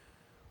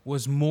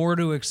was more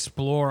to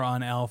explore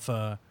on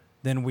Alpha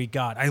than we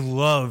got. I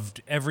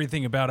loved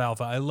everything about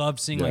Alpha. I loved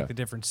seeing Yeah. like the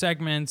different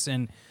segments,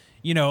 and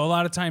you know, a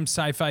lot of times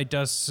sci-fi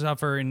does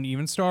suffer, and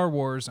even Star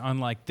Wars, on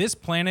like, this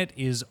planet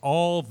is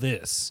all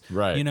this,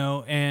 Right. You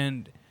know,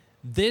 and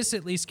this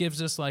at least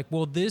gives us like,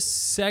 well, this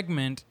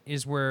segment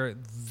is where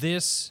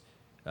this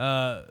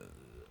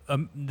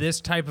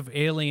this type of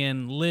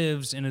alien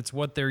lives, and it's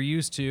what they're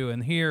used to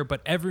and here, but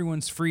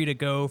everyone's free to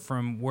go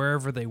from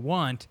wherever they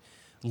want.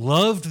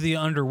 Loved the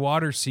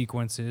underwater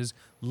sequences,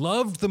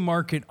 loved the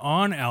market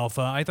on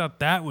Alpha. I thought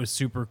that was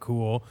super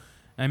cool.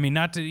 I mean,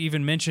 not to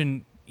even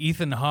mention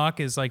Ethan Hawke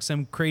is like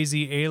some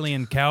crazy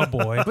alien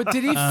cowboy. But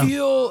did he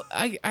feel?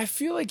 I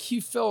feel like he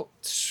felt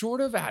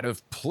sort of out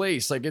of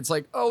place. Like it's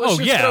like, oh, let's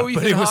just throw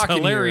Ethan but it was Hawke in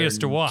here hilarious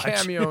and to watch.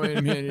 Cameo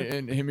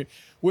and him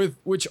with,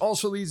 which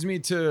also leads me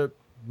to.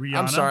 Rihanna?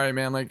 I'm sorry,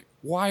 man. Like,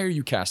 why are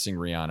you casting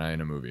Rihanna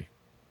in a movie?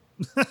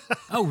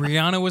 Oh,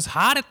 Rihanna was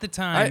hot at the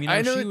time.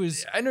 I know she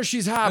was. I know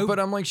she's hot, but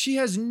I'm like, she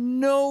has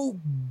no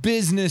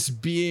business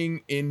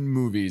being in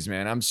movies,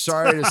 man. I'm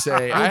sorry to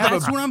say.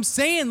 That's what I'm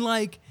saying.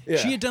 Like, Yeah.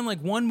 she had done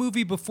like one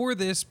movie before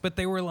this, but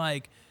they were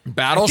like,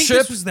 Battleship. I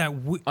think this was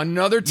that.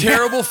 Another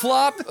terrible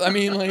flop. I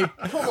mean, like,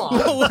 come on.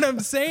 Well, what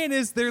I'm saying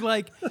is they're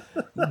like,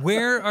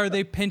 where are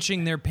they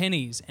pinching their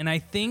pennies? And I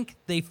think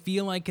they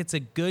feel like it's a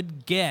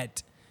good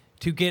get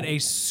to get a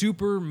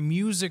super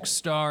music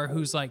star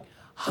who's like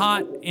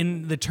hot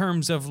in the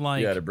terms of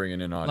like, Yeah, to bring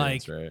in an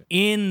audience, like right?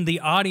 in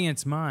the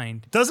audience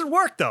mind. Doesn't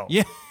work though.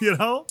 Yeah. You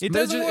know? It But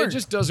doesn't it work.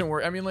 just doesn't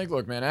work. I mean, like,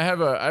 look, man,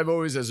 I've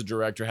always, as a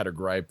director, had a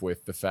gripe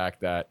with the fact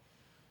that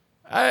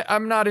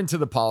I'm not into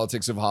the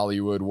politics of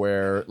Hollywood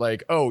where,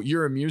 like, oh,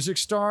 you're a music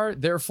star,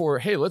 therefore,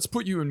 hey, let's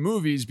put you in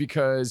movies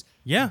because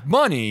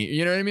money.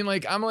 You know what I mean?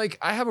 Like, I'm like,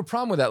 I have a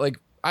problem with that. Like,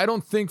 I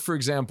don't think, for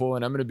example,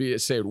 and I'm going to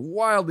say it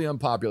wildly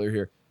unpopular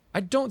here,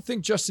 I don't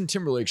think Justin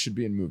Timberlake should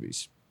be in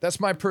movies. That's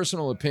my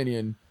personal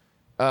opinion.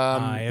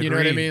 I You know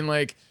what I agree. mean?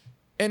 Like,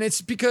 and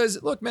it's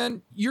because, look,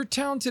 man, you're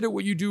talented at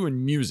what you do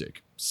in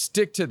music.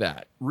 Stick to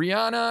that.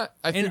 Rihanna,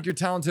 I think you're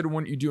talented at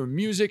what you do in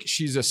music.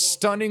 She's a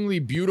stunningly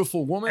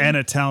beautiful woman. And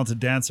a talented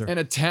dancer. And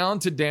a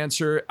talented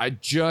dancer. I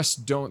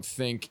just don't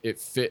think it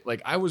fit.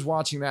 Like, I was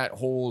watching that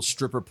whole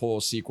stripper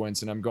pole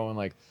sequence and I'm going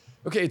like,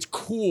 okay, it's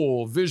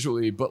cool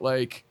visually, but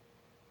like,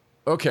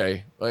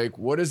 okay, like,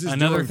 what is this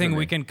Another doing thing for me?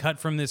 we can cut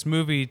from this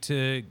movie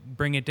to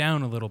bring it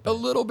down a little bit. A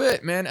little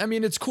bit, man. I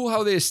mean, it's cool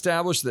how they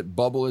establish that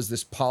Bubble is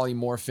this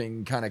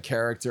polymorphing kind of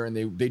character, and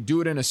they do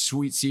it in a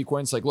sweet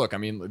sequence. Like, look, I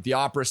mean, the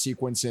opera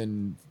sequence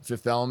in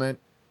Fifth Element,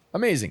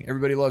 amazing.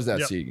 Everybody loves that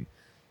Yep. scene.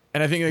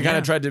 And I think they kind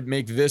of tried to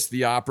make this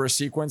the opera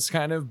sequence,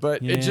 kind of,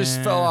 but it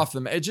just fell off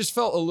them. It just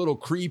felt a little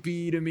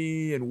creepy to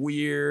me and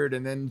weird.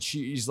 And then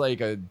she's like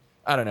I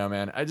don't know,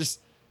 man.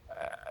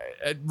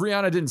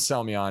 Rihanna didn't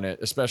sell me on it,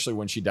 especially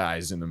when she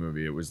dies in the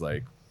movie. It was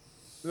like,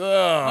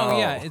 Oh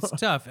yeah, it's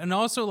tough. And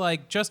also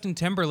like Justin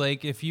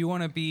Timberlake, if you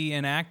want to be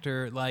an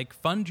actor, like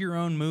fund your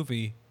own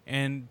movie.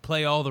 and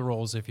play all the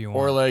roles if you want.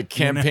 Or like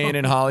campaign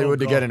in Hollywood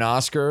to God. get an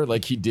Oscar,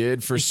 like he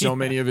did for so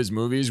many of his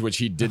movies, which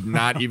he did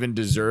not even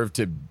deserve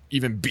to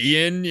even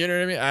be in. You know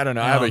what I mean? I don't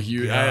know. I have a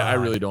huge. I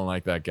really don't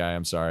like that guy.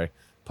 I'm sorry.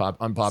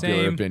 Unpopular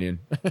Same. opinion.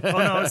 Oh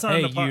no, it's not.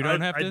 Hey, an apo- you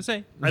don't have to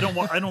say. I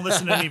don't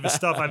listen to any of his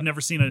stuff. I've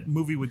never seen a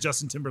movie with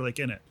Justin Timberlake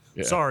in it.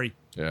 Yeah. Sorry.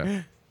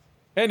 Yeah.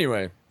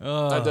 Anyway,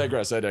 I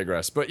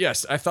digress. But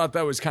yes, I thought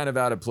that was kind of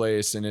out of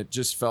place, and it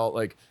just felt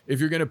like if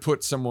you're gonna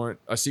put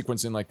a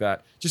sequence in like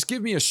that, just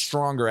give me a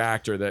stronger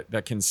actor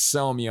that can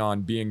sell me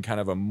on being kind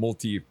of a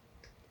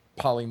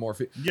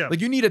polymorphic. Yeah.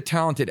 Like you need a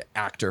talented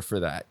actor for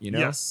that, you know?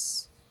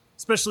 Yes.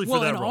 Especially for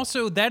Well, that and role.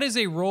 also that is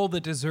a role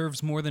that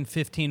deserves more than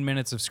 15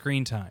 minutes of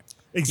screen time.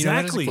 Exactly. You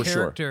know, that is a For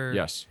sure. character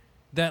Yes.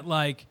 that,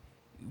 like,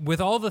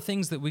 with all the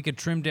things that we could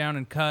trim down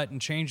and cut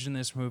and change in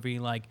this movie,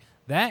 like,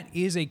 that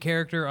is a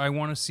character I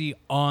want to see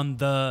on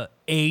the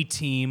A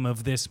team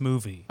of this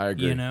movie. I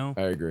agree. You know?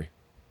 I agree.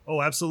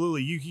 Oh,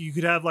 absolutely. You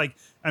could have like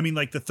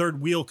the third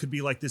wheel could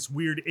be like this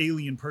weird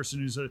alien person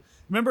who's a.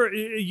 Remember,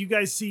 you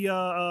guys see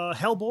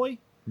Hellboy?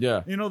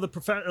 Yeah. You know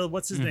the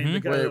what's his name? The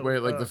guy, Wait,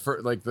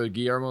 like the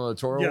Guillermo del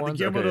Toro yeah, ones? the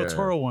Guillermo Okay, del yeah,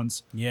 Toro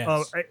ones.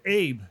 Yes.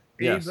 Abe.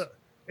 Yes.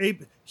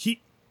 Abe.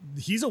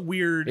 He's a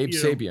weird Abe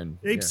Sapien.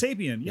 Abe Yeah.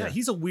 Sapien. Yeah,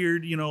 he's a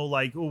weird.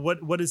 Like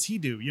what does he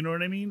do? You know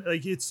what I mean?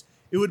 Like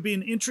it would be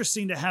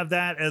interesting to have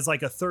that as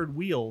like a third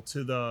wheel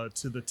to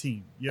the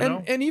team. You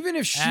know. And even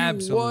if she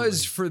Absolutely.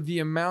 was for the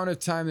amount of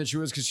time that she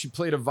was, because she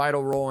played a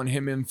vital role in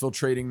him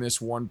infiltrating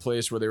this one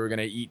place where they were going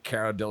to eat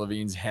Cara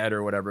Delevingne's head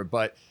or whatever.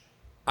 But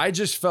I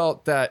just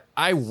felt that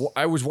I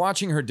was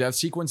watching her death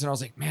sequence and I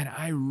was like, man,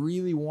 I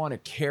really want to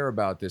care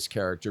about this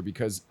character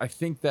because I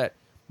think that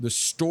the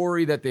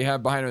story that they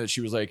have behind her, that she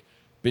was like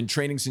been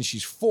training since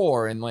she's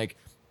 4 and like,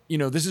 you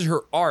know, this is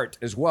her art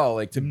as well,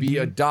 like to be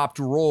adopt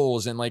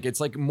roles and like it's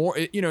like more,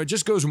 it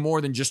just goes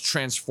more than just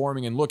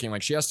transforming and looking.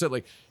 Like she has to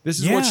like, this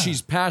is what Yeah.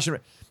 she's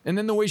passionate. And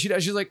then the way she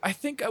does, she's like, I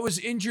think I was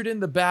injured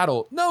in the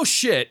battle. No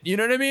shit, you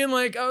know what I mean?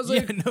 Like I was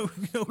like, no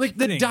like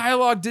the kidding.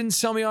 dialogue didn't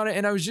sell me on it,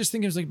 and I was just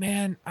thinking, I was like,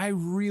 man, I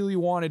really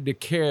wanted to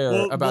care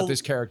about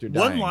this character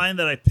dying. One line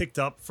that I picked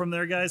up from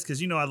there, guys,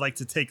 because I like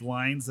to take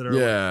lines that are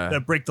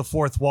that break the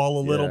fourth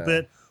wall a little Yeah.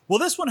 bit. Well,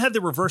 this one had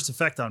the reverse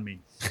effect on me.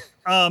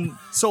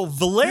 So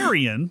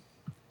Valerian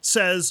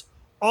says,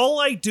 "All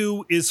I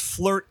do is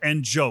flirt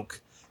and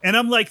joke," and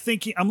I'm like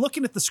thinking, I'm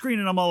looking at the screen,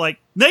 and I'm all like,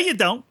 "No, you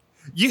don't.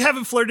 You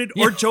haven't flirted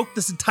or joked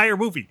this entire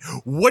movie.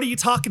 What are you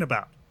talking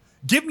about?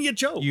 Give me a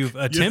joke." You've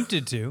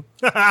attempted to.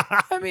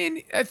 I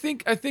mean, I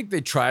think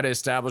they try to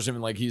establish him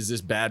like he's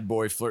this bad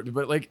boy flirt,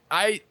 but like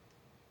I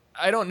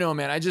don't know,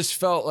 man. I just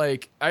felt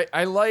like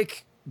I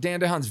like Dan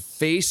DeHaan's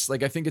face.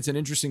 Like I think it's an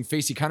interesting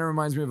face. He kind of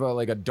reminds me of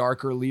like a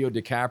darker Leo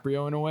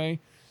DiCaprio in a way.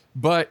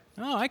 But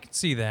Oh, I can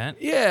see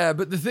that. yeah,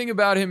 but the thing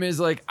about him is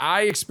like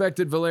I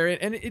expected Valerian,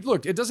 and it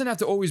doesn't have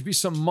to always be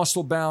some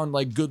muscle bound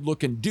like good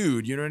looking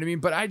dude, you know what I mean?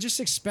 But I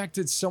just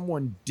expected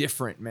someone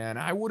different, man.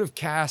 I would have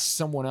cast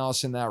someone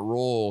else in that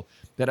role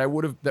that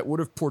would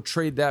have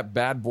portrayed that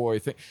bad boy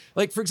thing.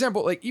 Like for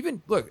example, like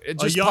even look, it A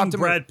just young popped in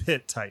my- Brad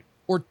Pitt type.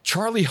 or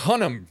Charlie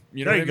Hunnam,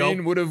 you know There what you I go.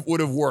 mean? Would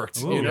have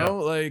worked, Ooh, you know?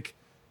 Like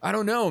I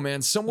don't know,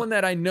 man. Someone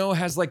that I know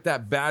has like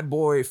that bad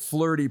boy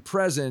flirty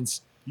presence.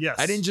 Yes.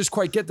 I didn't just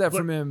quite get that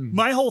from him.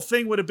 My whole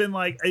thing would have been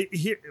like,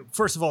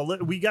 first of all,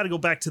 we got to go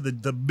back to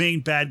the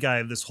main bad guy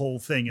of this whole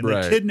thing, and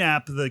Right. they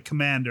kidnap the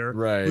commander,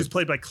 Right. who's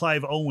played by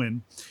Clive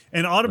Owen,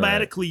 and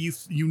automatically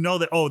you know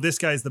that this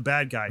guy's the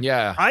bad guy.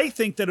 Yeah. I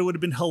think that it would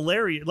have been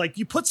hilarious. Like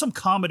you put some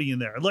comedy in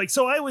there, like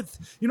so I would,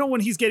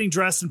 when he's getting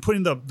dressed and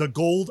putting the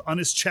gold on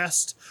his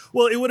chest.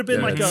 Well, it would have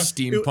been Yeah, like a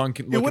steampunk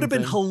It would have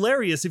been looking thing.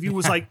 hilarious if he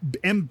was like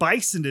M.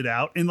 Bisoned it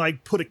out and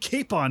like put a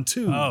cape on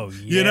too. Oh, and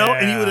he would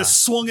yeah. have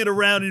swung it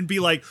around and be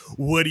like,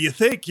 "What do you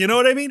think?" You know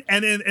what I mean?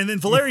 And then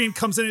Valerian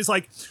comes in and is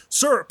like,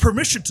 "Sir,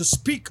 permission to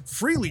speak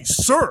freely,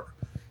 sir."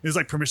 He's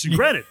like, "Permission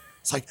granted."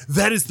 It's like,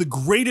 that is the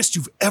greatest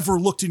you've ever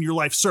looked in your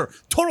life, sir.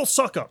 Total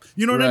suck up.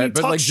 You know what I Right, mean?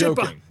 but like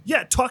joking.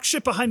 Talk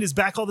shit behind his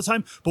back all the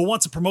time, but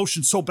wants a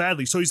promotion so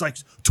badly. So he's like,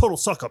 total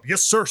suck up.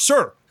 Yes, sir,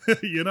 sir. But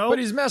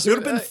he's messing It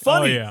would have with- been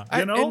funny. Oh,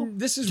 yeah. And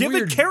this is Give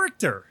weird. it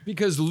character.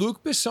 Because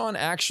Luc Besson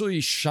actually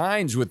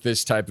shines with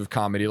this type of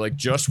comedy. Like,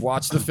 just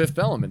watch The Fifth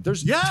Element.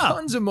 There's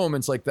tons of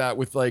moments like that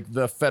with like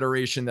the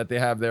Federation that they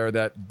have there.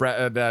 That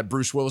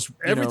Bruce Willis.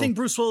 Everything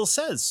Bruce Willis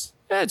says.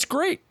 Yeah, it's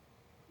great.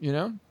 You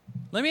know.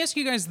 Let me ask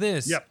you guys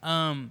this. Yep.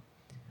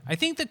 I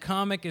think the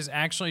comic is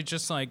actually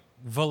just like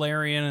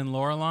Valerian and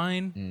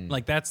Laureline.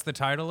 Like that's the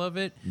title of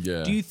it.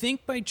 Yeah. Do you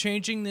think by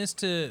changing this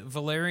to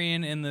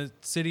Valerian in the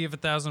City of a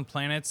Thousand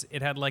Planets,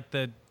 it had like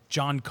the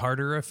John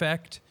Carter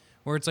effect,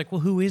 where it's like,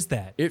 well, who is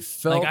that? It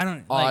felt I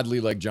don't- oddly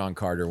like John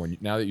Carter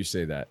now that you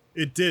say that.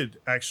 It did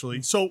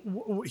actually.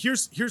 So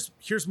here's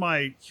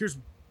my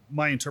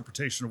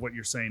interpretation of what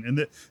you're saying, and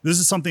this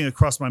is something that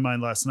crossed my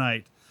mind last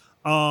night.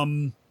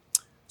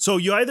 So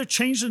you either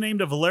change the name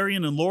to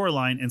Valerian and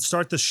Laureline and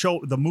start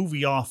the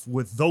movie off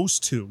with those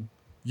two,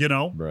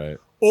 Right.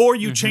 or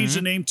you change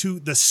the name to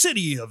the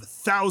City of a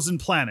Thousand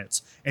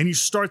Planets, and you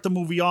start the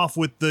movie off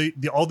with the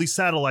all these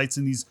satellites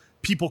and these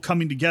people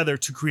coming together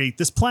to create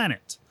this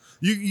planet.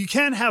 You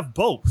can't have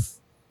both,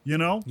 you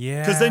know?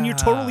 Yeah. Because then you're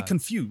totally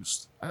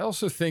confused. I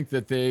also think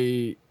that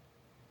they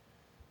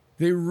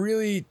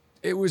really,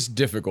 it was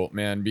difficult,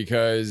 man,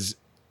 because,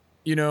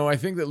 you know, I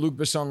think that Luc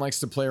Besson likes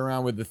to play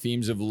around with the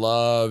themes of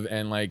love,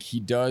 and like he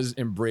does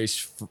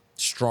embrace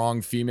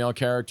strong female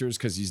characters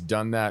because he's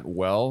done that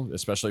well,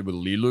 especially with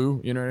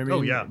Lilu, you know what I mean?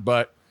 Oh, yeah.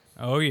 But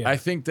Oh yeah. I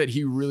think that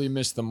he really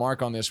missed the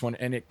mark on this one,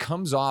 and it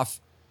comes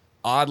off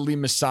oddly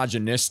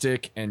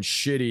misogynistic and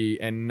shitty,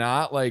 and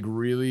not like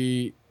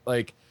really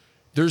like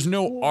there's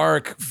no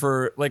arc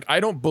for like, I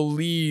don't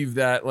believe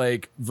that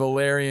like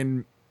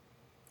Valerian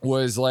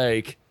was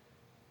like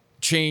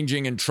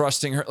changing and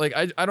trusting her. Like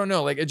I don't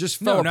know, like it just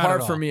fell No, not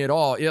apart at for all. me at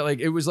all. Yeah, like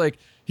it was like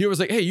he was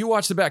like, hey, you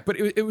watch the back, but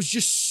it was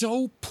just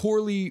so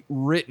poorly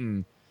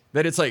written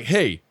that it's like,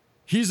 hey,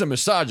 he's a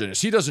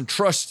misogynist. He doesn't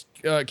trust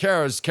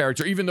Kara's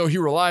character, even though he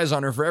relies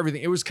on her for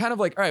everything. It was kind of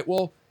like, all right,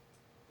 well,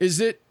 is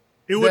it?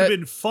 It would have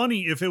been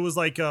funny if it was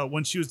like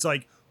when she was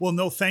like, well,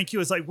 no, thank you.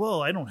 It's like,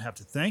 well, I don't have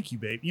to thank you,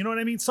 babe. You know what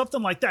I mean?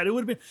 Something like that. It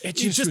would have been. It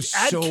just was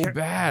so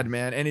bad,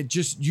 man. And it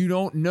just, you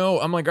don't know.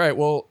 I'm like, all right,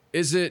 well,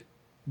 is it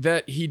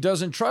that he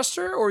doesn't trust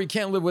her or he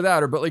can't live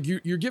without her? But like,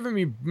 you're giving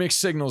me mixed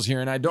signals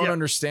here, and I don't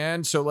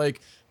understand. So like,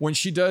 when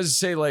she does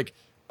say like,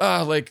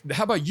 like,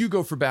 how about you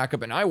go for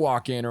backup and I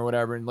walk in or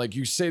whatever, and like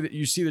you say that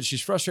you see that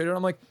she's frustrated,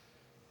 I'm like,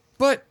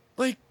 but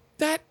like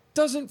that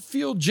doesn't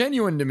feel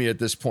genuine to me at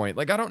this point.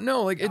 Like, I don't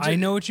know. Like, I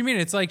know what you mean.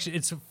 It's like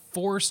it's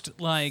forced,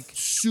 like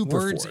Super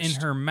words forced.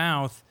 in her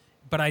mouth,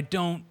 but I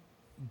don't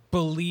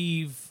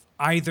believe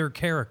either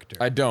character.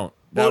 I don't.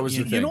 That was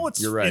the thing. You know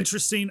what's You're right.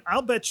 interesting?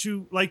 I'll bet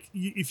you, like,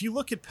 if you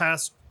look at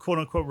past quote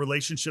unquote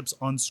relationships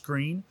on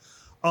screen,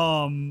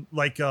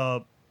 like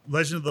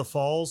Legend of the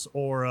Falls,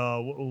 or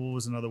what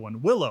was another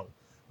one? Willow.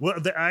 Well,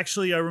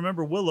 actually, I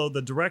remember Willow,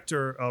 the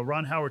director,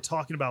 Ron Howard,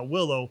 talking about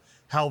Willow,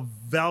 how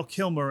Val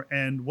Kilmer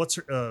and what's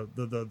her,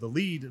 the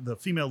lead, the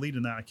female lead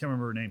in that, I can't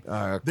remember her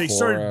name. They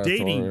started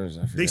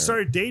dating. They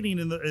started dating,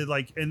 and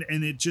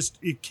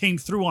it came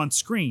through on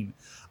screen.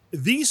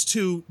 These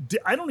two,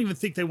 I don't even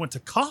think they went to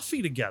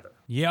coffee together.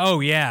 Yeah. Oh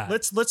yeah.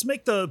 Let's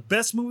make the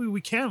best movie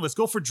we can. Let's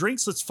go for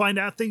drinks. Let's find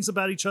out things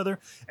about each other,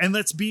 and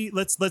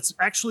let's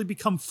actually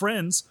become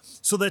friends,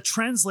 so that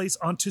translates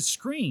onto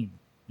screen.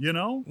 You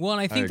know? Well,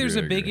 and I think there's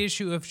a big agree.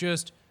 issue of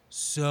just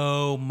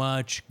so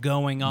much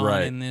going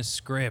on in this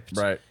script.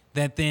 Right.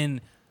 That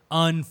then,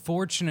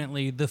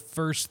 unfortunately, the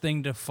first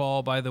thing to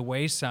fall by the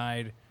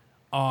wayside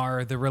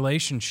are the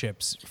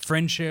relationships,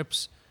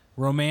 friendships,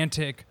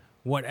 romantic,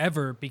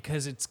 whatever,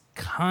 because it's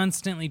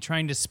constantly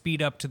trying to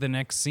speed up to the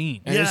next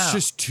scene. And it's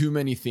just too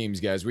many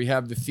themes, guys. We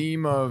have the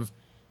theme of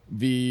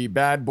the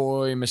bad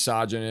boy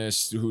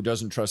misogynist who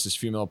doesn't trust his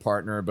female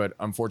partner, but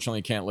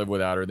unfortunately can't live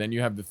without her. Then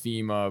you have the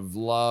theme of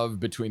love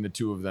between the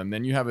two of them.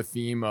 Then you have a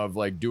theme of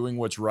like doing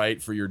what's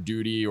right for your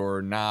duty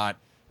or not,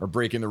 or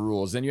breaking the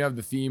rules. Then you have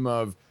the theme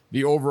of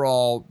the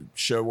overall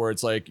show where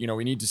it's like, you know,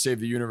 we need to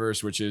save the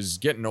universe, which is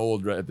getting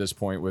old at this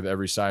point with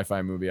every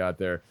sci-fi movie out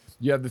there.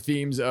 You have the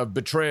themes of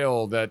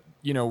betrayal that,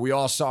 you know, we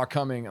all saw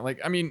coming. Like,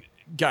 I mean,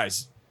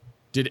 guys,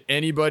 did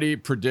anybody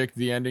predict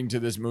the ending to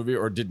this movie,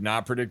 or did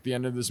not predict the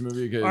end of this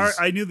movie? Because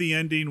I knew the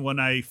ending when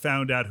I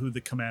found out who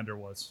the commander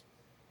was.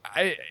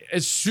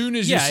 As soon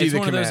as you see it's the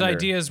one commander, of those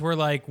ideas where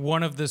like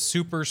one of the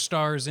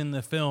superstars in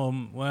the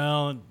film,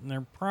 well,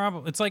 they're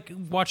probably, it's like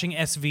watching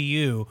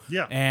SVU,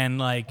 and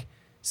like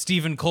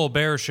Stephen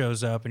Colbert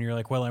shows up, and you're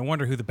like, well, I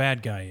wonder who the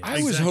bad guy is.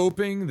 I was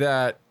hoping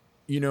that,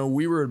 you know,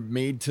 we were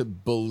made to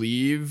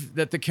believe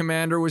that the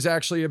commander was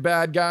actually a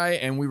bad guy,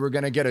 and we were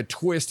going to get a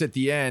twist at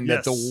the end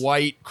that the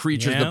white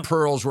creatures, the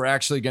pearls, were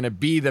actually going to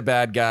be the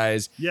bad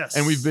guys. Yes.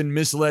 And we've been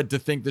misled to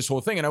think this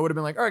whole thing. And I would have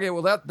been like, okay,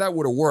 well, that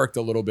would have worked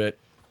a little bit.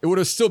 It would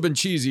have still been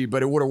cheesy,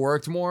 but it would have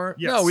worked more.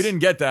 Yes. No, we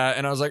didn't get that.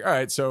 And I was like, all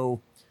right, so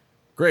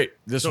great.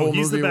 This whole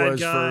he's the movie bad was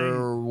guy.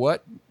 for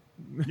what?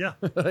 Yeah,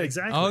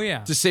 exactly. Oh yeah.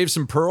 To save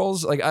some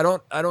pearls? Like, I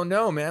don't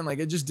know, man. Like,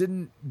 it just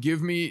didn't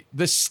give me,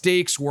 the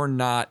stakes were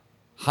not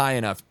high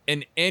enough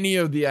in any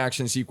of the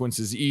action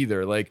sequences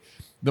either. Like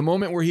the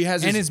moment where he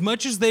has and as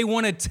much as they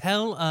want to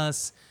tell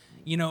us,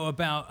 you know,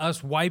 about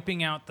us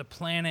wiping out the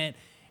planet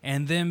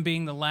and them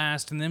being the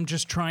last and them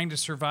just trying to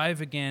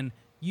survive again,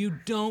 you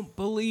don't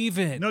believe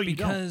it. No, you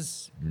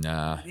because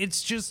nah.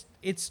 it's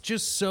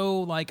just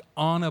so like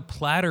on a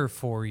platter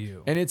for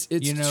you. And it's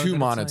you know, too that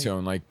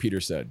monotone, like Peter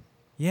said.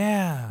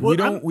 Yeah. We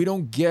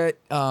don't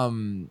get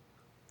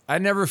I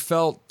never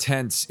felt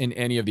tense in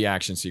any of the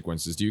action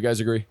sequences. Do you guys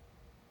agree?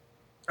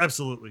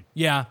 Absolutely.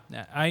 Yeah,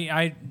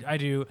 I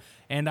do,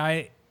 and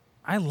I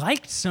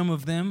liked some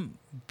of them,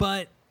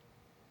 but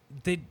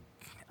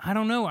I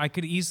don't know. I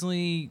could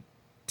easily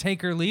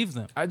take or leave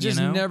them. I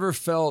just never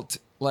felt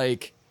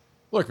like,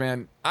 look,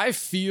 man, I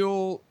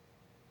feel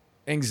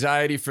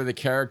anxiety for the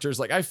characters.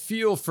 Like I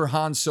feel for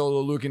Han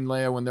Solo, Luke, and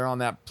Leia when they're on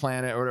that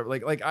planet or whatever.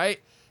 Like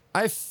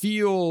I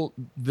feel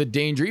the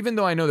danger, even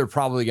though I know they're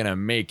probably gonna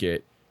make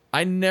it.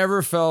 I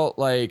never felt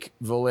like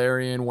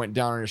Valerian went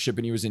down on a ship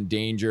and he was in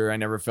danger. I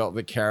never felt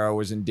that Kara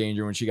was in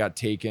danger when she got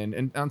taken.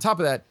 And on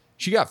top of that,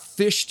 She got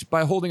fished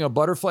by holding a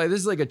butterfly. This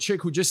is like a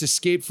chick who just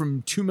escaped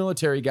from 2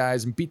 military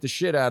guys and beat the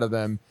shit out of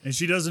them. And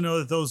she doesn't know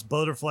that those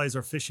butterflies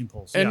are fishing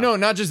poles. And no,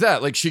 not just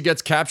that. Like, she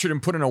gets captured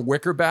and put in a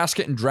wicker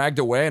basket and dragged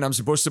away, and I'm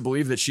supposed to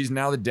believe that she's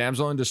now the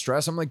damsel in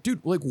distress. I'm like, dude,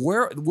 like,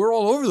 we're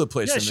all over the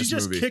place in this movie. Yeah,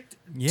 she just kicked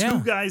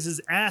two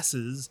guys'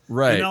 asses.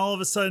 Right. And all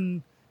of a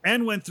sudden,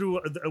 and went through,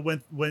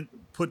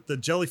 put the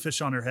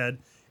jellyfish on her head.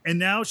 And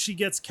now she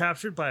gets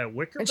captured by a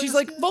wicker And basket? she's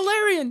like,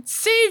 Valerian,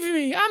 save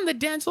me. I'm the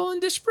damsel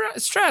in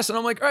distress. And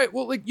I'm like, all right,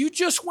 well, like, you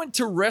just went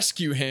to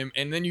rescue him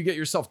and then you get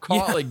yourself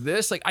caught like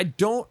this. Like, I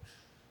don't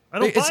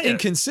it's buy it.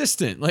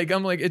 inconsistent. Like,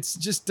 I'm like, it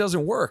just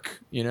doesn't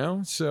work, you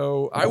know?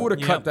 So I would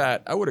have cut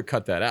that. I would have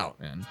cut that out,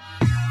 man.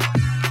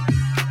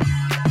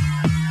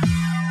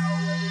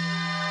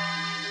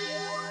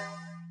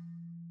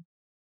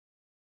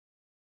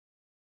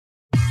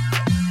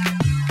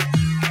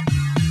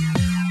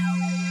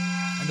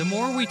 The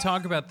more we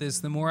talk about this,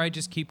 the more I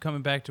just keep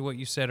coming back to what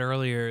you said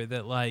earlier,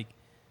 that like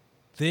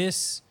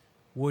this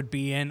would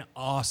be an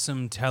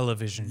awesome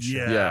television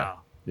show.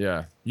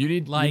 Yeah. You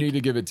need to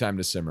give it time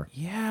to simmer.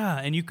 Yeah,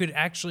 and you could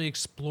actually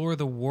explore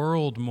the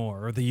world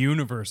more, or the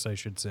universe, I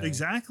should say.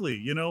 Exactly.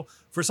 You know,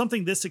 for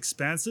something this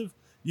expansive,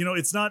 you know,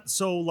 it's not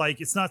so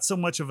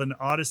much of an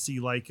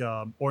odyssey like,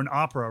 or an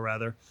opera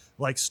rather,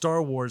 like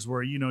Star Wars,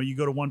 where, you know, you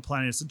go to one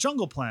planet, it's a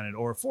jungle planet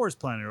or a forest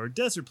planet or a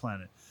desert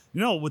planet. You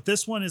know, with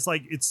this one, it's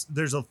like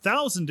there's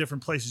 1,000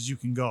 different places you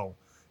can go.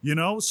 You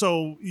know,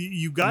 so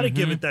you got to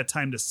give it that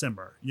time to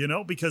simmer. You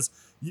know, because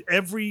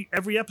every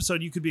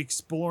episode you could be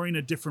exploring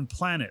a different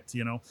planet.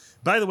 You know,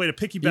 by the way, to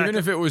piggyback, Even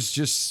if it was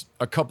just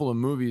a couple of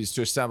movies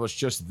to establish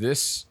just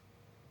this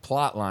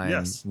plot line,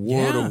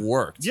 would have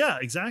worked. Yeah,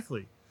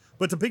 exactly.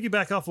 But to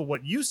piggyback off of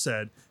what you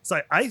said, it's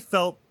like I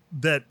felt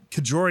that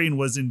Kajorian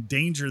was in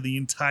danger the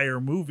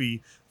entire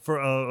movie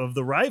of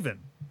the Riven.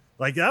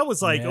 Like, that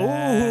was like, is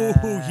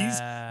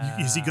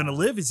he going to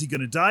live? Is he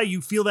going to die?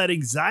 You feel that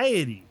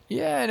anxiety.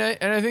 Yeah,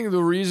 and I think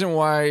the reason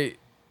why,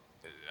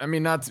 I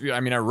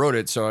wrote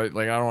it, so I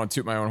don't want to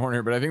toot my own horn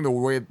here, but I think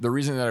the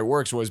reason that it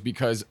works was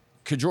because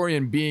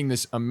Kajorian, being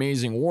this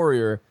amazing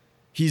warrior,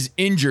 he's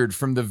injured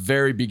from the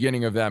very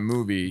beginning of that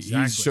movie.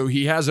 Exactly. So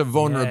he has a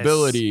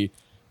vulnerability,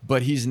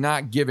 but he's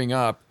not giving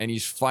up, and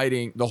he's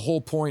fighting. The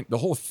whole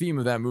theme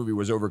of that movie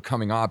was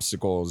overcoming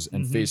obstacles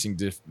and facing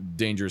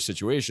dangerous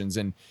situations,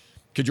 and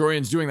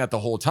Kajorian's doing that the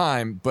whole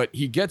time, but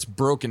he gets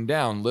broken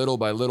down little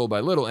by little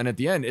by little, and at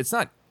the end, it's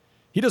not.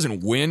 He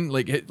doesn't win.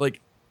 Like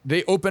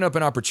they open up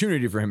an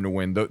opportunity for him to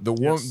win.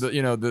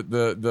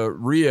 The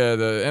Rhea,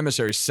 the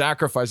emissary,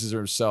 sacrifices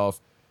herself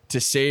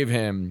to save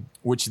him,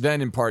 which then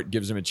in part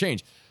gives him a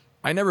change.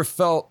 I never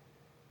felt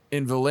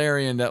in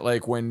Valerian that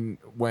like when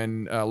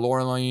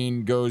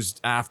Laureline goes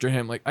after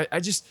him, like I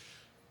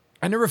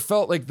never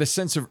felt like the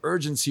sense of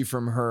urgency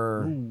from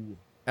her. Ooh.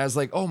 As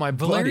like, oh, my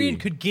Valerian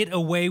buddy could get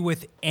away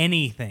with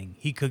anything.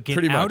 He could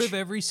get out of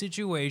every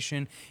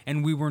situation,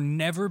 and we were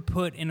never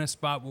put in a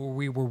spot where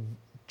we were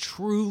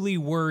truly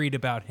worried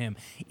about him.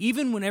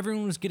 Even when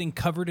everyone was getting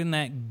covered in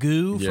that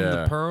goo from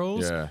the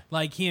pearls,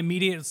 like he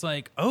immediately, it's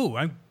like,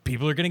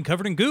 people are getting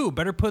covered in goo.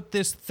 Better put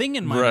this thing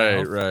in my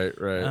mouth.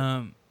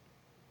 Right.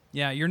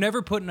 Yeah, you're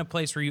never put in a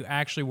place where you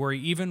actually worry.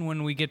 Even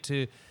when we get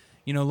to,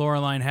 you know,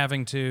 Laureline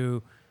having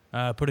to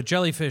put a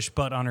jellyfish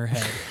butt on her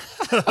head.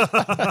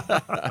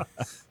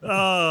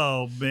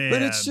 Oh, man.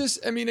 But it's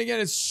just, I mean, again,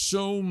 it's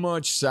so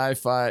much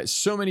sci-fi,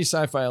 so many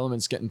sci-fi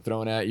elements getting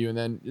thrown at you. And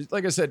then,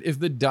 like I said, if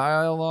the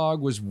dialogue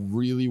was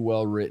really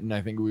well written,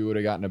 I think we would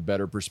have gotten a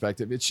better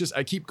perspective. It's just,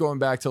 I keep going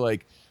back to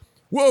like,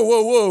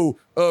 whoa,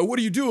 what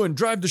are you doing?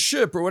 Drive the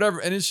ship or whatever.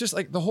 And it's just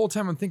like the whole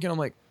time I'm thinking, I'm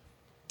like,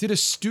 did a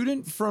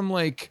student from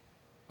like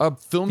a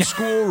film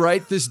school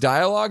write this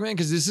dialogue, man?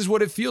 Because this is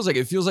what it feels like.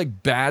 It feels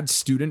like bad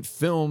student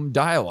film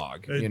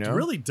dialogue. It you know?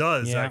 really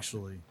does,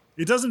 actually.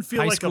 It doesn't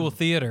feel high like school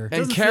theater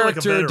and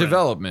character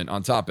development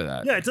on top of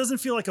that. Yeah, it doesn't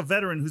feel like a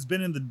veteran who's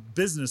been in the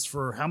business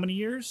for how many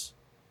years?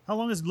 How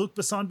long has Luc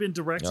Besson been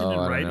directing and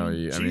writing? I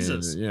know.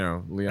 Jesus,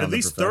 Leon, at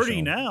least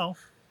 30 now.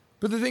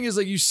 But the thing is,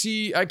 like, you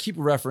see, I keep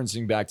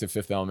referencing back to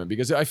Fifth Element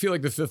because I feel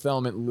like the Fifth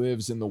Element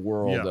lives in the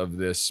world of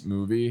this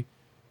movie.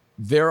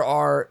 There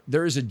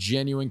is a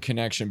genuine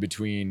connection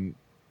between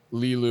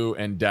Leeloo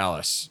and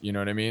Dallas, you know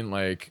what I mean?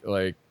 Like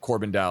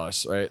Corbin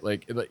Dallas, right?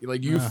 Like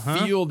you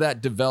feel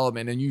that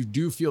development, and you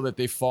do feel that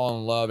they fall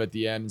in love at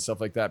the end and stuff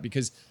like that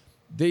because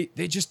they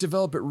just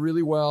develop it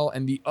really well.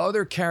 And the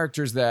other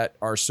characters that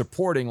are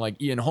supporting,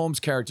 like Ian Holmes'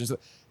 characters,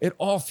 it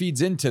all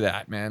feeds into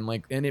that, man.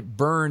 Like, and it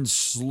burns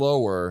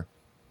slower.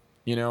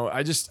 You know,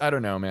 I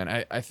don't know,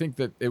 man. I think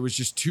that it was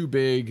just too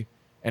big,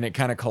 and it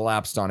kind of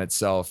collapsed on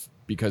itself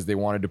because they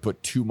wanted to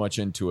put too much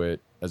into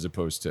it as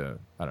opposed to,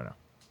 I don't know.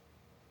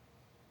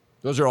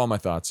 Those are all my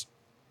thoughts.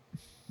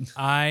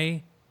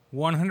 I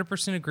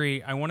 100%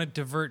 agree. I want to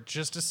divert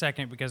just a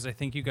second because I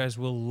think you guys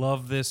will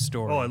love this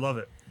story. Oh, I love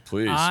it.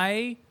 Please.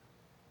 I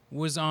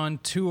was on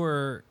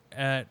tour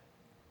at,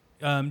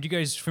 you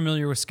guys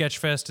familiar with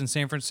Sketchfest in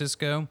San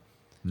Francisco?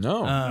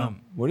 No.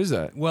 What is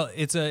that? Well,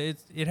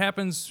 it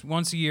happens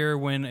once a year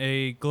when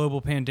a global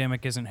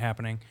pandemic isn't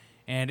happening.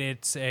 and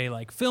it's a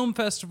like film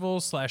festival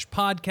 /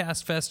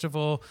 podcast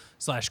festival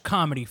 /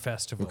 comedy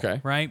festival. Okay.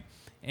 Right.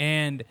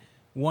 And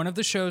one of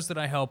the shows that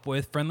I help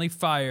with, Friendly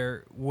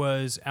Fire,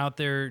 was out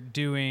there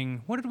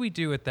doing, what did we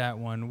do at that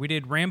one? We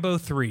did Rambo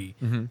 3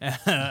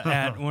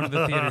 at one of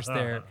the theaters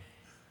there.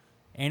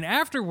 And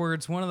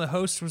afterwards, one of the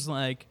hosts was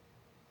like,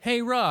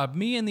 hey, Rob,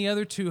 me and the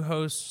other 2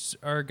 hosts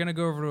are going to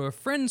go over to a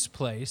friend's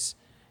place,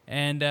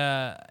 and,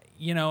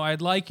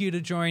 I'd like you to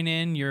join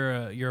in.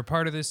 You're a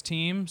part of this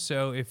team,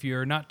 so if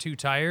you're not too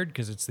tired,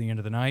 because it's the end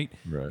of the night,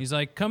 he's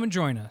like, come and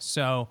join us.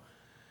 So,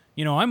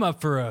 I'm up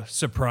for a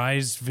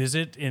surprise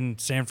visit in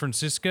San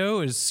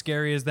Francisco, as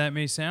scary as that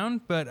may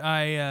sound, but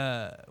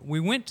we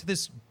went to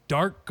this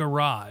dark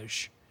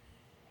garage,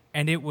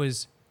 and it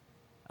was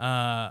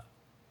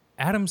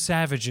Adam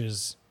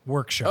Savage's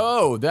workshop.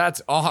 Oh,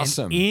 that's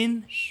awesome.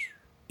 And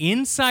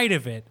inside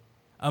of it,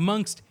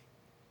 amongst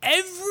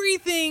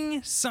everything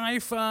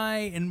sci-fi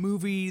and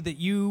movie that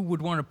you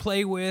would want to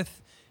play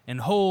with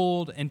and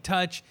hold and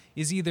touch,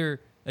 is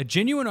either a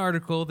genuine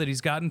article that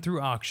he's gotten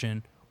through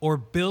auction or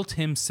built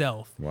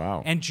himself.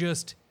 Wow. And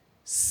just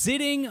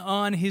sitting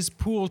on his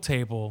pool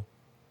table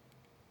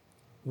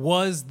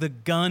was the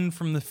gun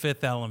from The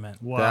Fifth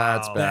Element. Wow.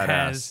 That's That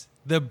badass. has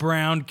the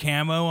brown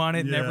camo on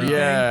it and everything.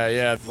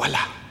 Yeah.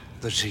 Voila,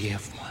 the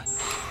GF1.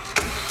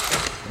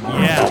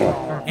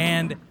 Yeah.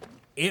 And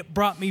it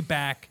brought me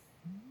back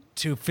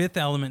to Fifth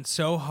Element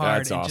so hard.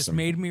 That's It just awesome.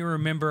 made me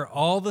remember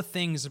all the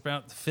things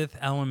about the Fifth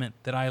Element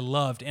that I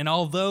loved. And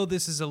although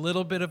this is a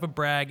little bit of a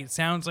brag, it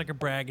sounds like a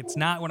brag, it's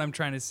not what I'm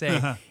trying to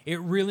say. It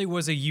really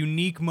was a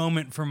unique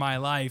moment for my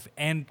life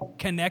and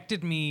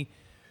connected me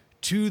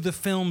to the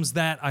films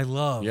that I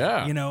love.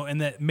 Yeah.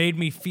 And that made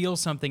me feel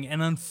something.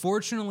 And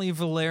unfortunately,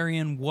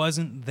 Valerian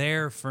wasn't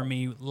there for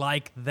me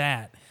like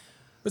that.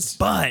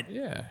 But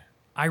Yeah.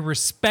 I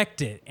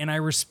respect it, and I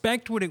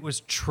respect what it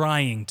was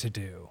trying to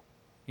do,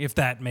 if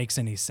that makes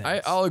any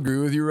sense. I'll agree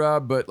with you,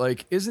 Rob, but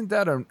like, isn't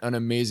that an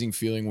amazing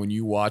feeling when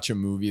you watch a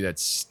movie that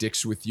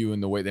sticks with you in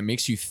the way that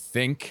makes you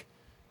think,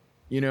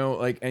 and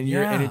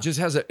it just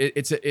has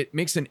it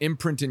makes an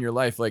imprint in your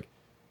life. Like,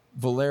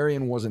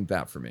 Valerian wasn't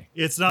that for me.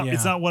 It's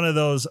not one of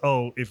those,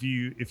 if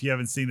you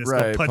haven't seen this,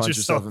 Right, go punch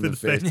yourself in the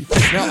face.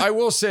 Now, I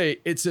will say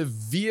it's a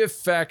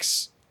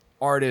VFX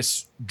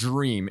artist's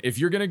dream. If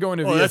you're going to go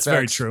into VFX, that's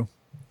very true.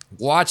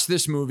 Watch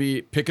this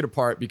movie, pick it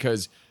apart,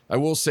 because I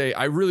will say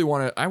I really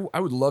want to. I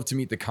would love to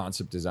meet the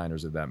concept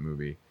designers of that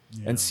movie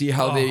and see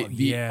how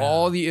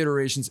all the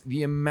iterations,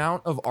 the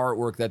amount of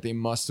artwork that they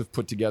must have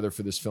put together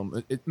for this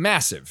film.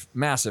 Massive.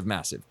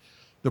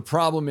 The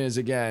problem is,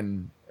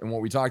 again, and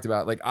what we talked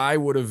about, like I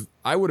would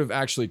have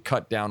actually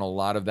cut down a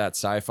lot of that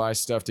sci-fi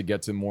stuff to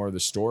get to more of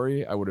the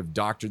story. I would have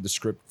doctored the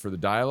script for the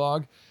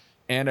dialogue,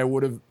 and I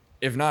would have.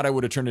 If not, I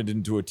would have turned it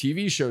into a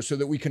TV show so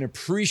that we can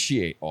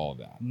appreciate all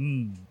that.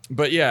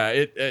 But yeah,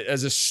 it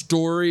as a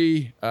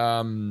story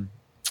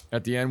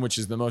at the end, which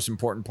is the most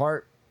important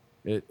part,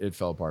 it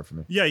fell apart for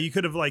me. Yeah, you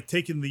could have like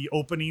taken the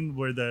opening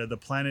where the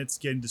planet's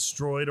getting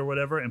destroyed or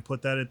whatever and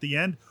put that at the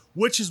end,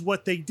 which is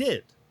what they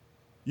did.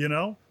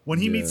 When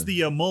he meets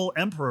the Mole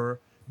Emperor,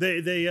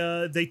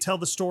 they tell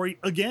the story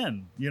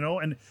again.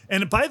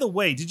 And by the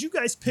way, did you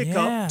guys pick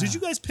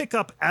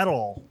up at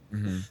all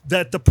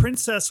that the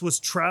princess was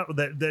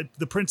that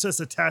the princess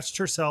attached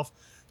herself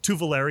to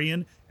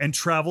Valerian and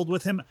traveled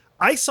with him?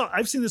 I've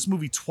seen this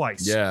movie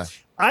twice. Yeah.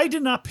 I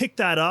did not pick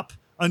that up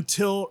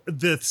until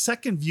the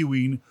second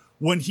viewing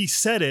when he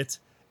said it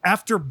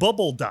after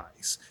Bubble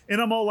dies.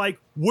 And I'm all like,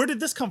 where did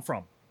this come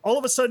from? All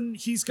of a sudden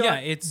he's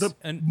got the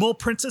Mole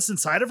Princess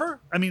inside of her.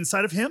 I mean,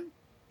 inside of him.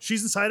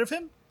 She's inside of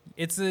him.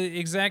 It's the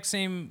exact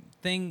same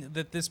thing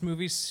that this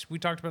movie, we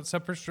talked about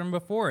Superstrom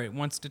before. It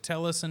wants to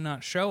tell us and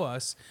not show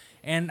us.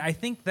 And I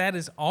think that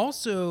is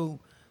also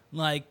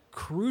like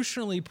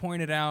crucially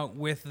pointed out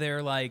with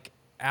their like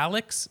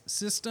Alex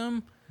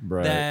system,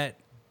 Right. that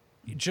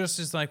just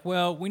is like,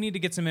 well, we need to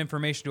get some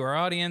information to our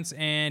audience,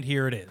 and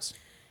here it is.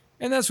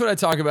 And that's what I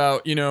talk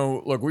about.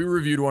 Look, we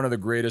reviewed one of the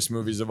greatest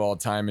movies of all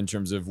time in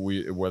terms of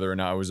whether or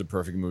not it was a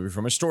perfect movie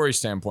from a story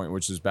standpoint,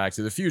 which is Back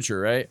to the Future,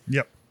 right?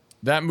 Yep.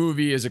 That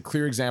movie is a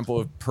clear example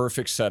of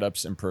perfect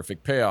setups and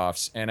perfect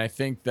payoffs. And I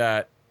think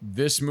that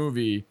this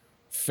movie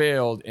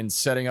failed in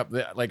setting up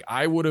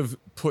I would have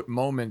put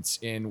moments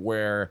in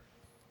where,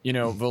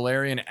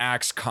 Valerian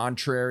acts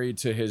contrary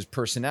to his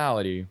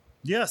personality.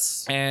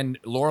 Yes.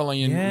 And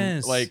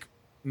Laureline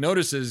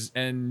notices,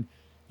 and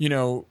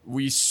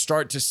we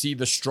start to see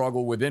the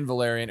struggle within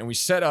Valerian, and we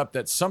set up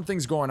that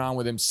something's going on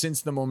with him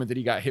since the moment that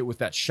he got hit with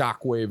that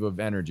shockwave of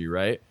energy,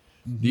 right?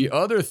 Mm-hmm. The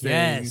other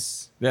thing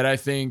that I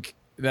think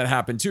that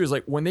happened too is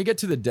like when they get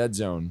to the dead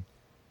zone,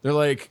 they're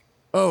like,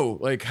 oh,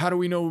 like, how do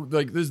we know,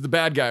 like, this is the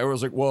bad guy? Or I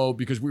was like, well,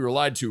 because we were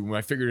lied to and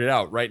I figured it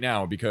out right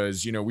now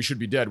because, we should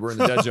be dead. We're in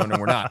the dead zone and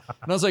we're not.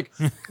 And I was like,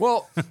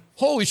 well,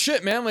 holy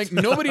shit, man. Like,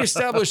 nobody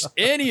established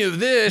any of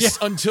this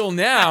until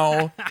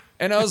now.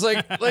 And I was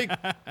like,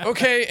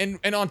 okay.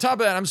 And on top of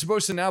that, I'm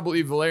supposed to now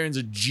believe Valerian's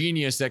a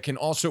genius that can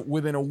also,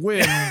 within a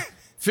whim,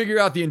 figure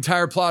out the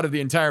entire plot of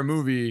the entire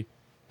movie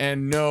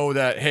and know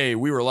that, hey,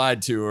 we were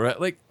lied to, or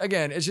like,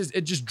 again, it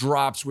just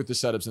drops with the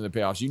setups and the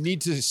payoffs. You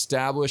need to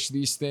establish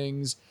these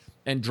things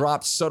and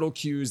drop subtle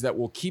cues that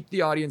will keep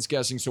the audience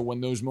guessing. So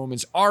when those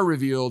moments are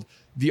revealed,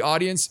 the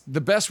audience,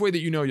 the best way that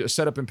you know your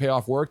setup and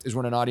payoff worked is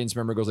when an audience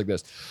member goes like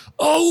this,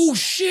 oh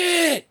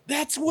shit,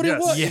 that's what it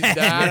was. Yes.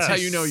 That's how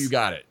you know you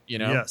got it, you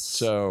know? Yes.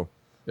 So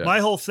yeah. My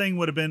whole thing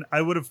would have been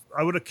I would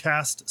have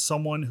cast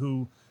someone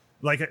who,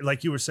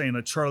 like you were saying,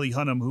 a Charlie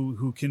Hunnam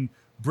who can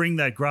bring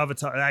that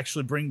gravitas,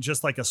 actually bring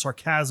just like a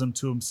sarcasm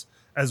to him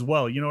as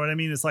well. You know what I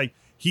mean? It's like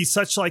he's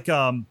such like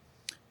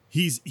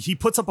he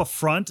puts up a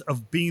front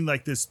of being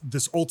like this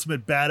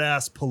ultimate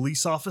badass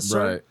police officer,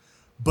 Right.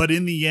 but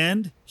in the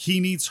end he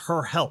needs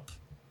her help.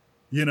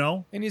 You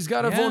know? And he's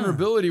got a Yeah.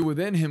 vulnerability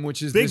within him,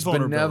 which is Big this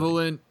vulnerability.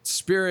 benevolent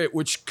spirit,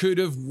 which could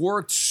have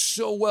worked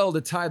so well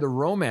to tie the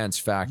romance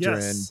factor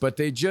Yes. in, but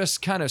they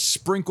just kind of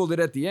sprinkled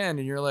it at the end,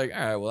 and you're like, all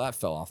right, well, that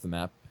fell off the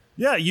map.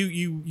 Yeah,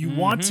 you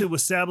want to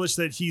establish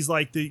that he's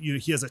like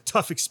he has a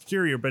tough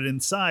exterior, but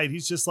inside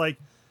he's just like,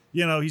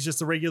 he's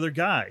just a regular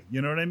guy.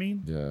 You know what I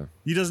mean? Yeah.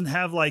 He doesn't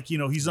have like,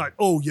 he's not,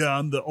 oh yeah,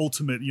 I'm the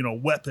ultimate,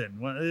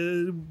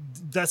 weapon.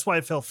 That's why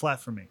it fell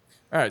flat for me.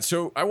 All right,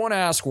 so I want to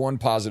ask one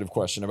positive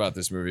question about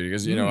this movie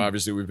because,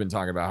 obviously we've been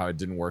talking about how it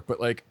didn't work, but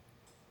like,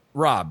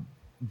 Rob,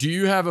 do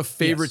you have a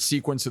favorite Yes.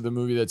 sequence of the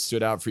movie that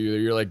stood out for you that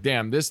you're like,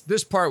 damn,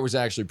 this part was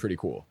actually pretty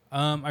cool?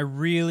 I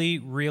really,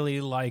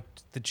 really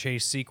liked the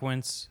chase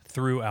sequence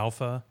through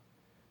Alpha.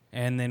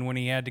 And then when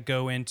he had to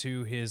go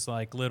into his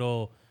like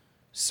little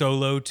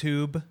solo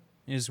tube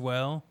as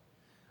well,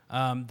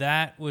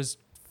 that was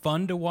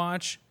fun to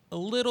watch. A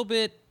little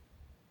bit,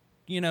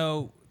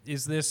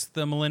 is this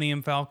the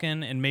Millennium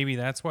Falcon? And maybe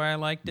that's why I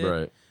liked it.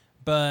 Right.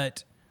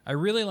 But I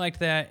really liked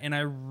that. And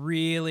I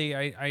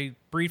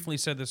briefly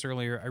said this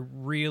earlier, I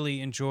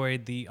really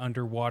enjoyed the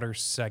underwater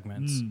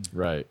segments.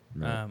 Right.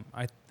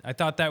 I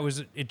thought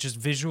that it just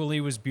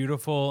visually was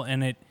beautiful,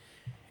 and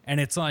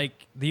it's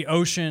like the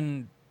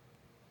ocean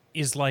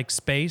is like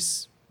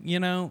space,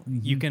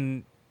 you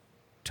can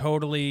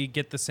totally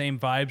get the same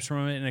vibes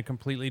from it in a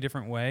completely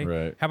different way.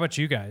 Right. How about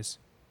you guys?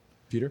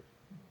 Peter?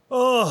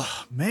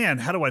 Oh man,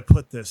 how do I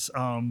put this?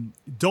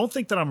 Don't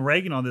think that I'm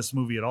ragging on this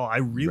movie at all. I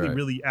really, Right.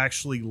 really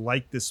actually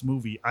like this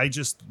movie. I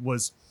just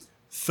was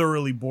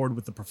thoroughly bored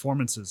with the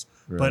performances.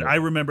 But Right. I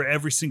remember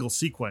every single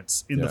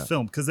sequence in the Yeah.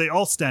 film because they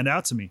all stand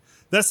out to me.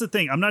 That's the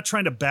thing. I'm not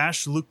trying to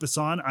bash Luc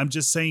Besson. I'm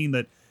just saying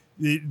that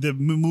the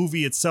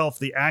movie itself,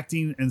 the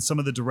acting and some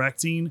of the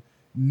directing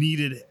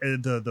needed,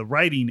 the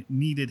writing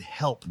needed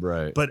help.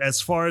 Right. But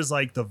as far as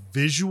like the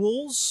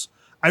visuals,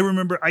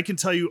 I can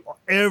tell you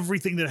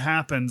everything that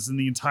happens in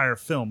the entire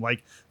film,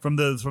 like from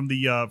the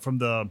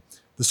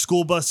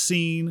school bus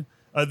scene,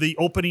 the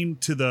opening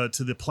to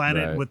the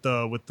planet Right. with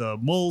the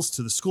moles,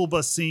 to the school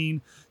bus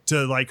scene,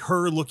 to like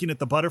her looking at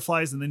the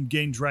butterflies and then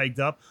getting dragged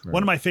up. Right.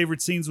 One of my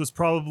favorite scenes was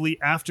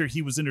probably after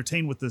he was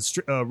entertained with the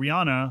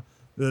Rihanna,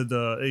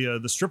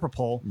 the stripper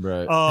pole.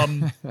 Right.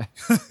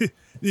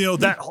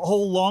 That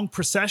whole long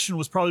procession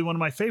was probably one of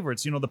my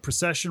favorites. The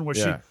procession where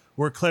Yeah.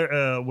 where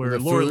The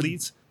Laura food?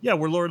 leads. Yeah,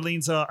 where Laura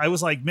leads. I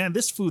was like, man,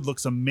 this food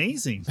looks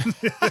amazing.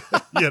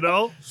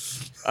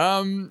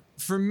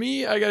 For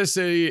me, I gotta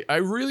say, I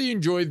really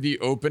enjoyed the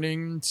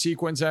opening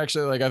sequence.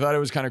 Actually, like I thought it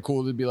was kind of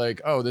cool to be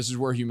like, oh, this is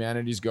where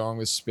humanity's going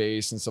with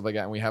space and stuff like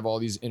that, and we have all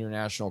these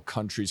international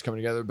countries coming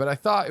together. But I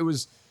thought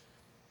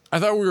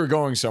we were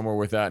going somewhere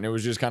with that, and it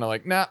was just kind of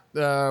like, nah,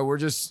 we're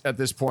just at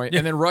this point.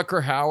 And then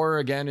Rutger Hauer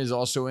again is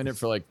also in it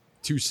for like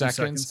 2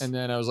 seconds, and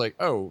then I was like,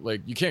 oh,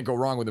 like you can't go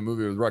wrong with a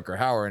movie with Rutger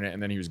Hauer in it,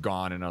 and then he was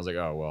gone, and I was like,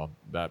 oh well,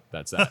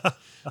 that's that.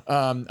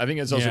 I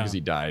think it's also Yeah. because he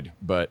died,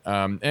 but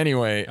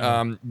anyway,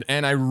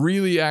 and I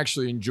really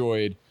actually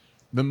enjoyed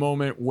the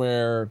moment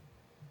where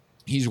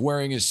he's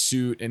wearing his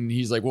suit, and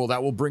he's like, well,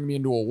 that will bring me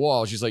into a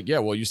wall. She's like, yeah,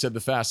 well, you said the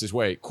fastest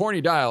way.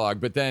 Corny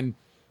dialogue, but then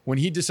when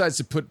he decides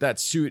to put that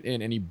suit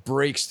in and he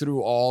breaks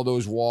through all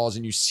those walls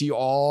and you see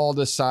all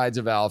the sides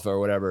of Alpha or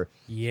whatever,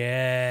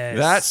 Yes.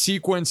 that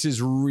sequence is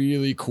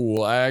really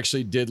cool. I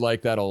actually did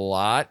like that a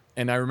lot.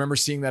 And I remember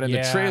seeing that in the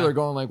Yeah. trailer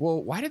going like,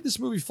 well, why did this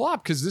movie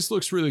flop? Because this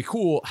looks really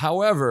cool.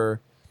 However,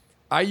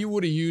 I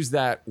would have used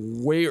that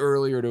way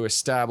earlier to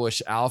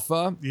establish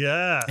Alpha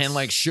Yeah. and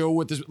like show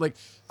what this, like,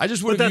 I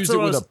just would But have that's used it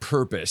what I with was- a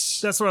purpose.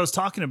 That's what I was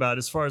talking about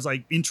as far as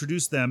like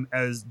introduce them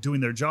as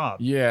doing their job.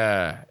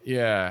 Yeah.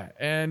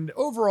 And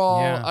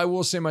overall, Yeah. I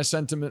will say my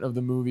sentiment of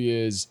the movie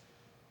is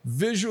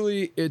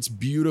visually, it's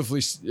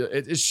beautifully,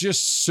 it's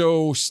just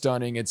so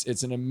stunning.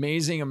 It's an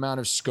amazing amount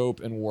of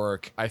scope and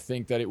work. I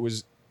think that it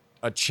was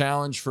a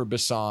challenge for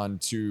Besson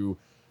to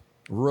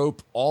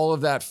rope all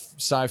of that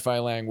sci-fi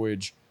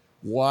language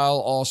while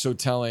also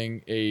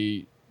telling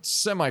a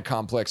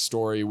semi-complex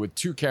story with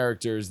 2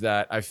 characters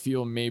that I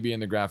feel maybe in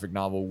the graphic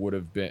novel would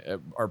have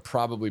been are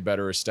probably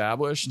better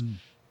established.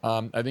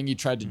 I think he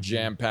tried to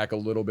jam pack a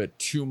little bit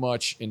too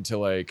much into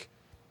like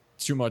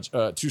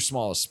too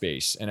small a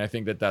space, and I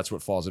think that that's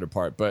what falls it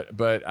apart.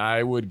 But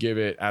I would give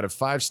it, out of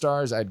 5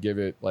 stars, I'd give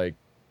it like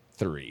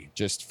 3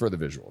 just for the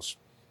visuals.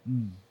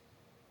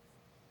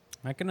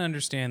 I can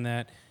understand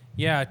that.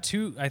 Yeah,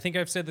 I think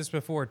I've said this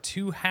before.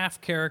 2 half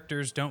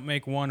characters don't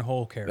make one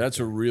whole character. That's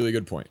a really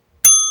good point.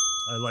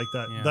 I like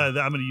that.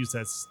 Yeah. I'm going to use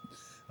that.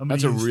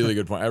 That's a really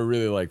good point. I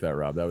really like that,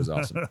 Rob. That was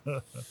awesome.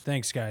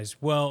 Thanks, guys.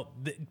 Well,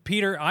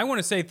 Peter, I want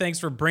to say thanks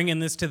for bringing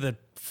this to the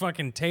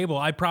fucking table.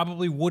 I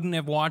probably wouldn't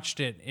have watched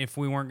it if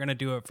we weren't going to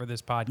do it for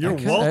this podcast. You're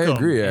welcome. I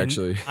agree, And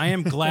actually. I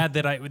am glad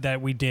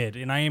that we did,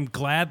 and I am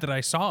glad that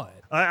I saw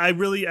it. I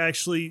really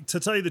actually, to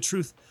tell you the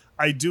truth,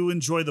 I do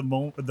enjoy the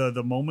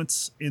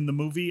moments in the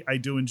movie. I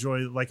do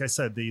enjoy, like I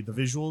said, the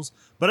visuals.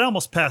 But I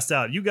almost passed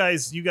out. You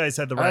guys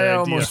had the right idea. I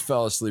almost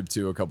fell asleep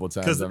too a couple of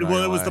times. Because it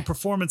was the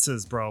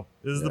performances, bro.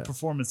 It was the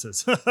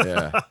performances.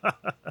 Yeah.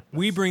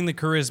 We bring the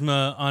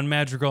charisma on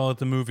Madrigal at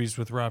the Movies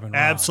with Robin Rob.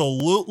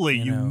 Absolutely,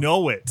 you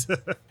know it.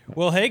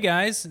 Well, hey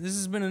guys, this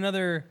has been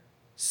another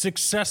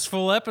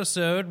successful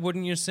episode,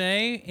 wouldn't you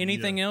say?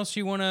 Anything else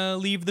you want to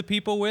leave the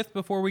people with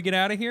before we get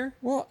out of here?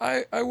 Well,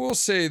 I will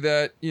say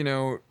that,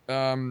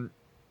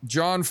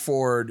 John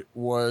Ford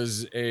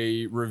was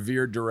a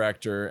revered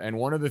director, and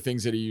one of the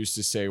things that he used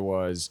to say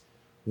was,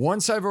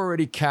 once I've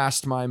already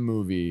cast my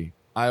movie,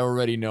 I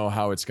already know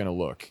how it's going to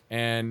look.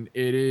 And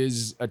it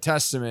is a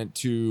testament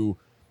to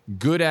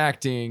good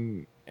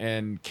acting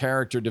and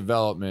character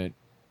development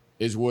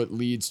is what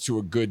leads to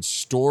a good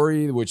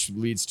story, which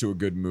leads to a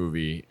good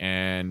movie.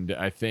 And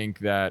I think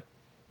that,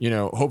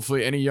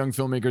 hopefully any young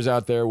filmmakers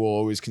out there will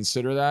always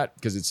consider that,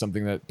 because it's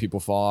something that people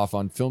fall off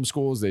on film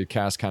schools. They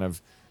cast kind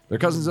of their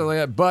cousins like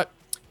that. But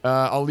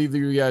I'll leave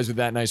you guys with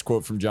that nice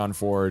quote from John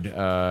Ford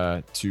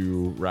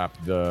to wrap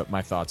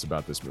my thoughts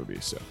about this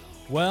movie. So,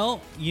 well,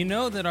 you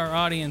know that our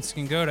audience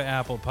can go to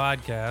Apple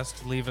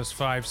Podcast, leave us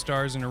 5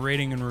 stars and a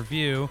rating and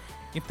review.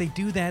 If they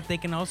do that, they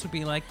can also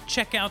be like,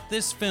 check out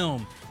this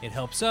film. It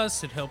helps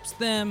us, it helps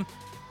them.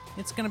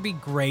 It's going to be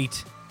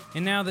great.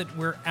 And now that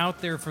we're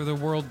out there for the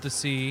world to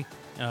see,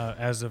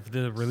 as of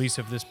the release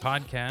of this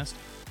podcast,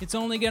 it's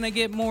only going to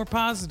get more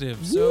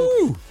positive.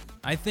 So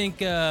I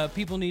think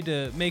people need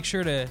to make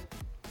sure to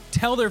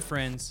tell their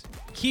friends,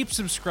 keep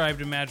subscribed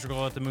to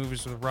Madrigal at the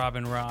Movies with Rob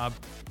and Rob,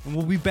 and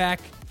we'll be back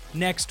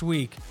next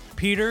week.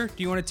 Peter,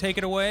 do you want to take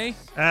it away?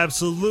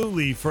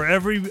 Absolutely. For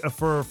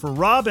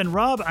Rob and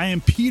Rob, I am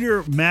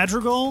Peter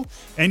Madrigal,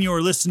 and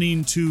you're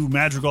listening to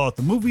Madrigal at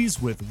the Movies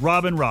with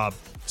Rob and Rob.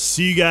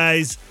 See you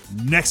guys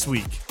next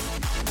week.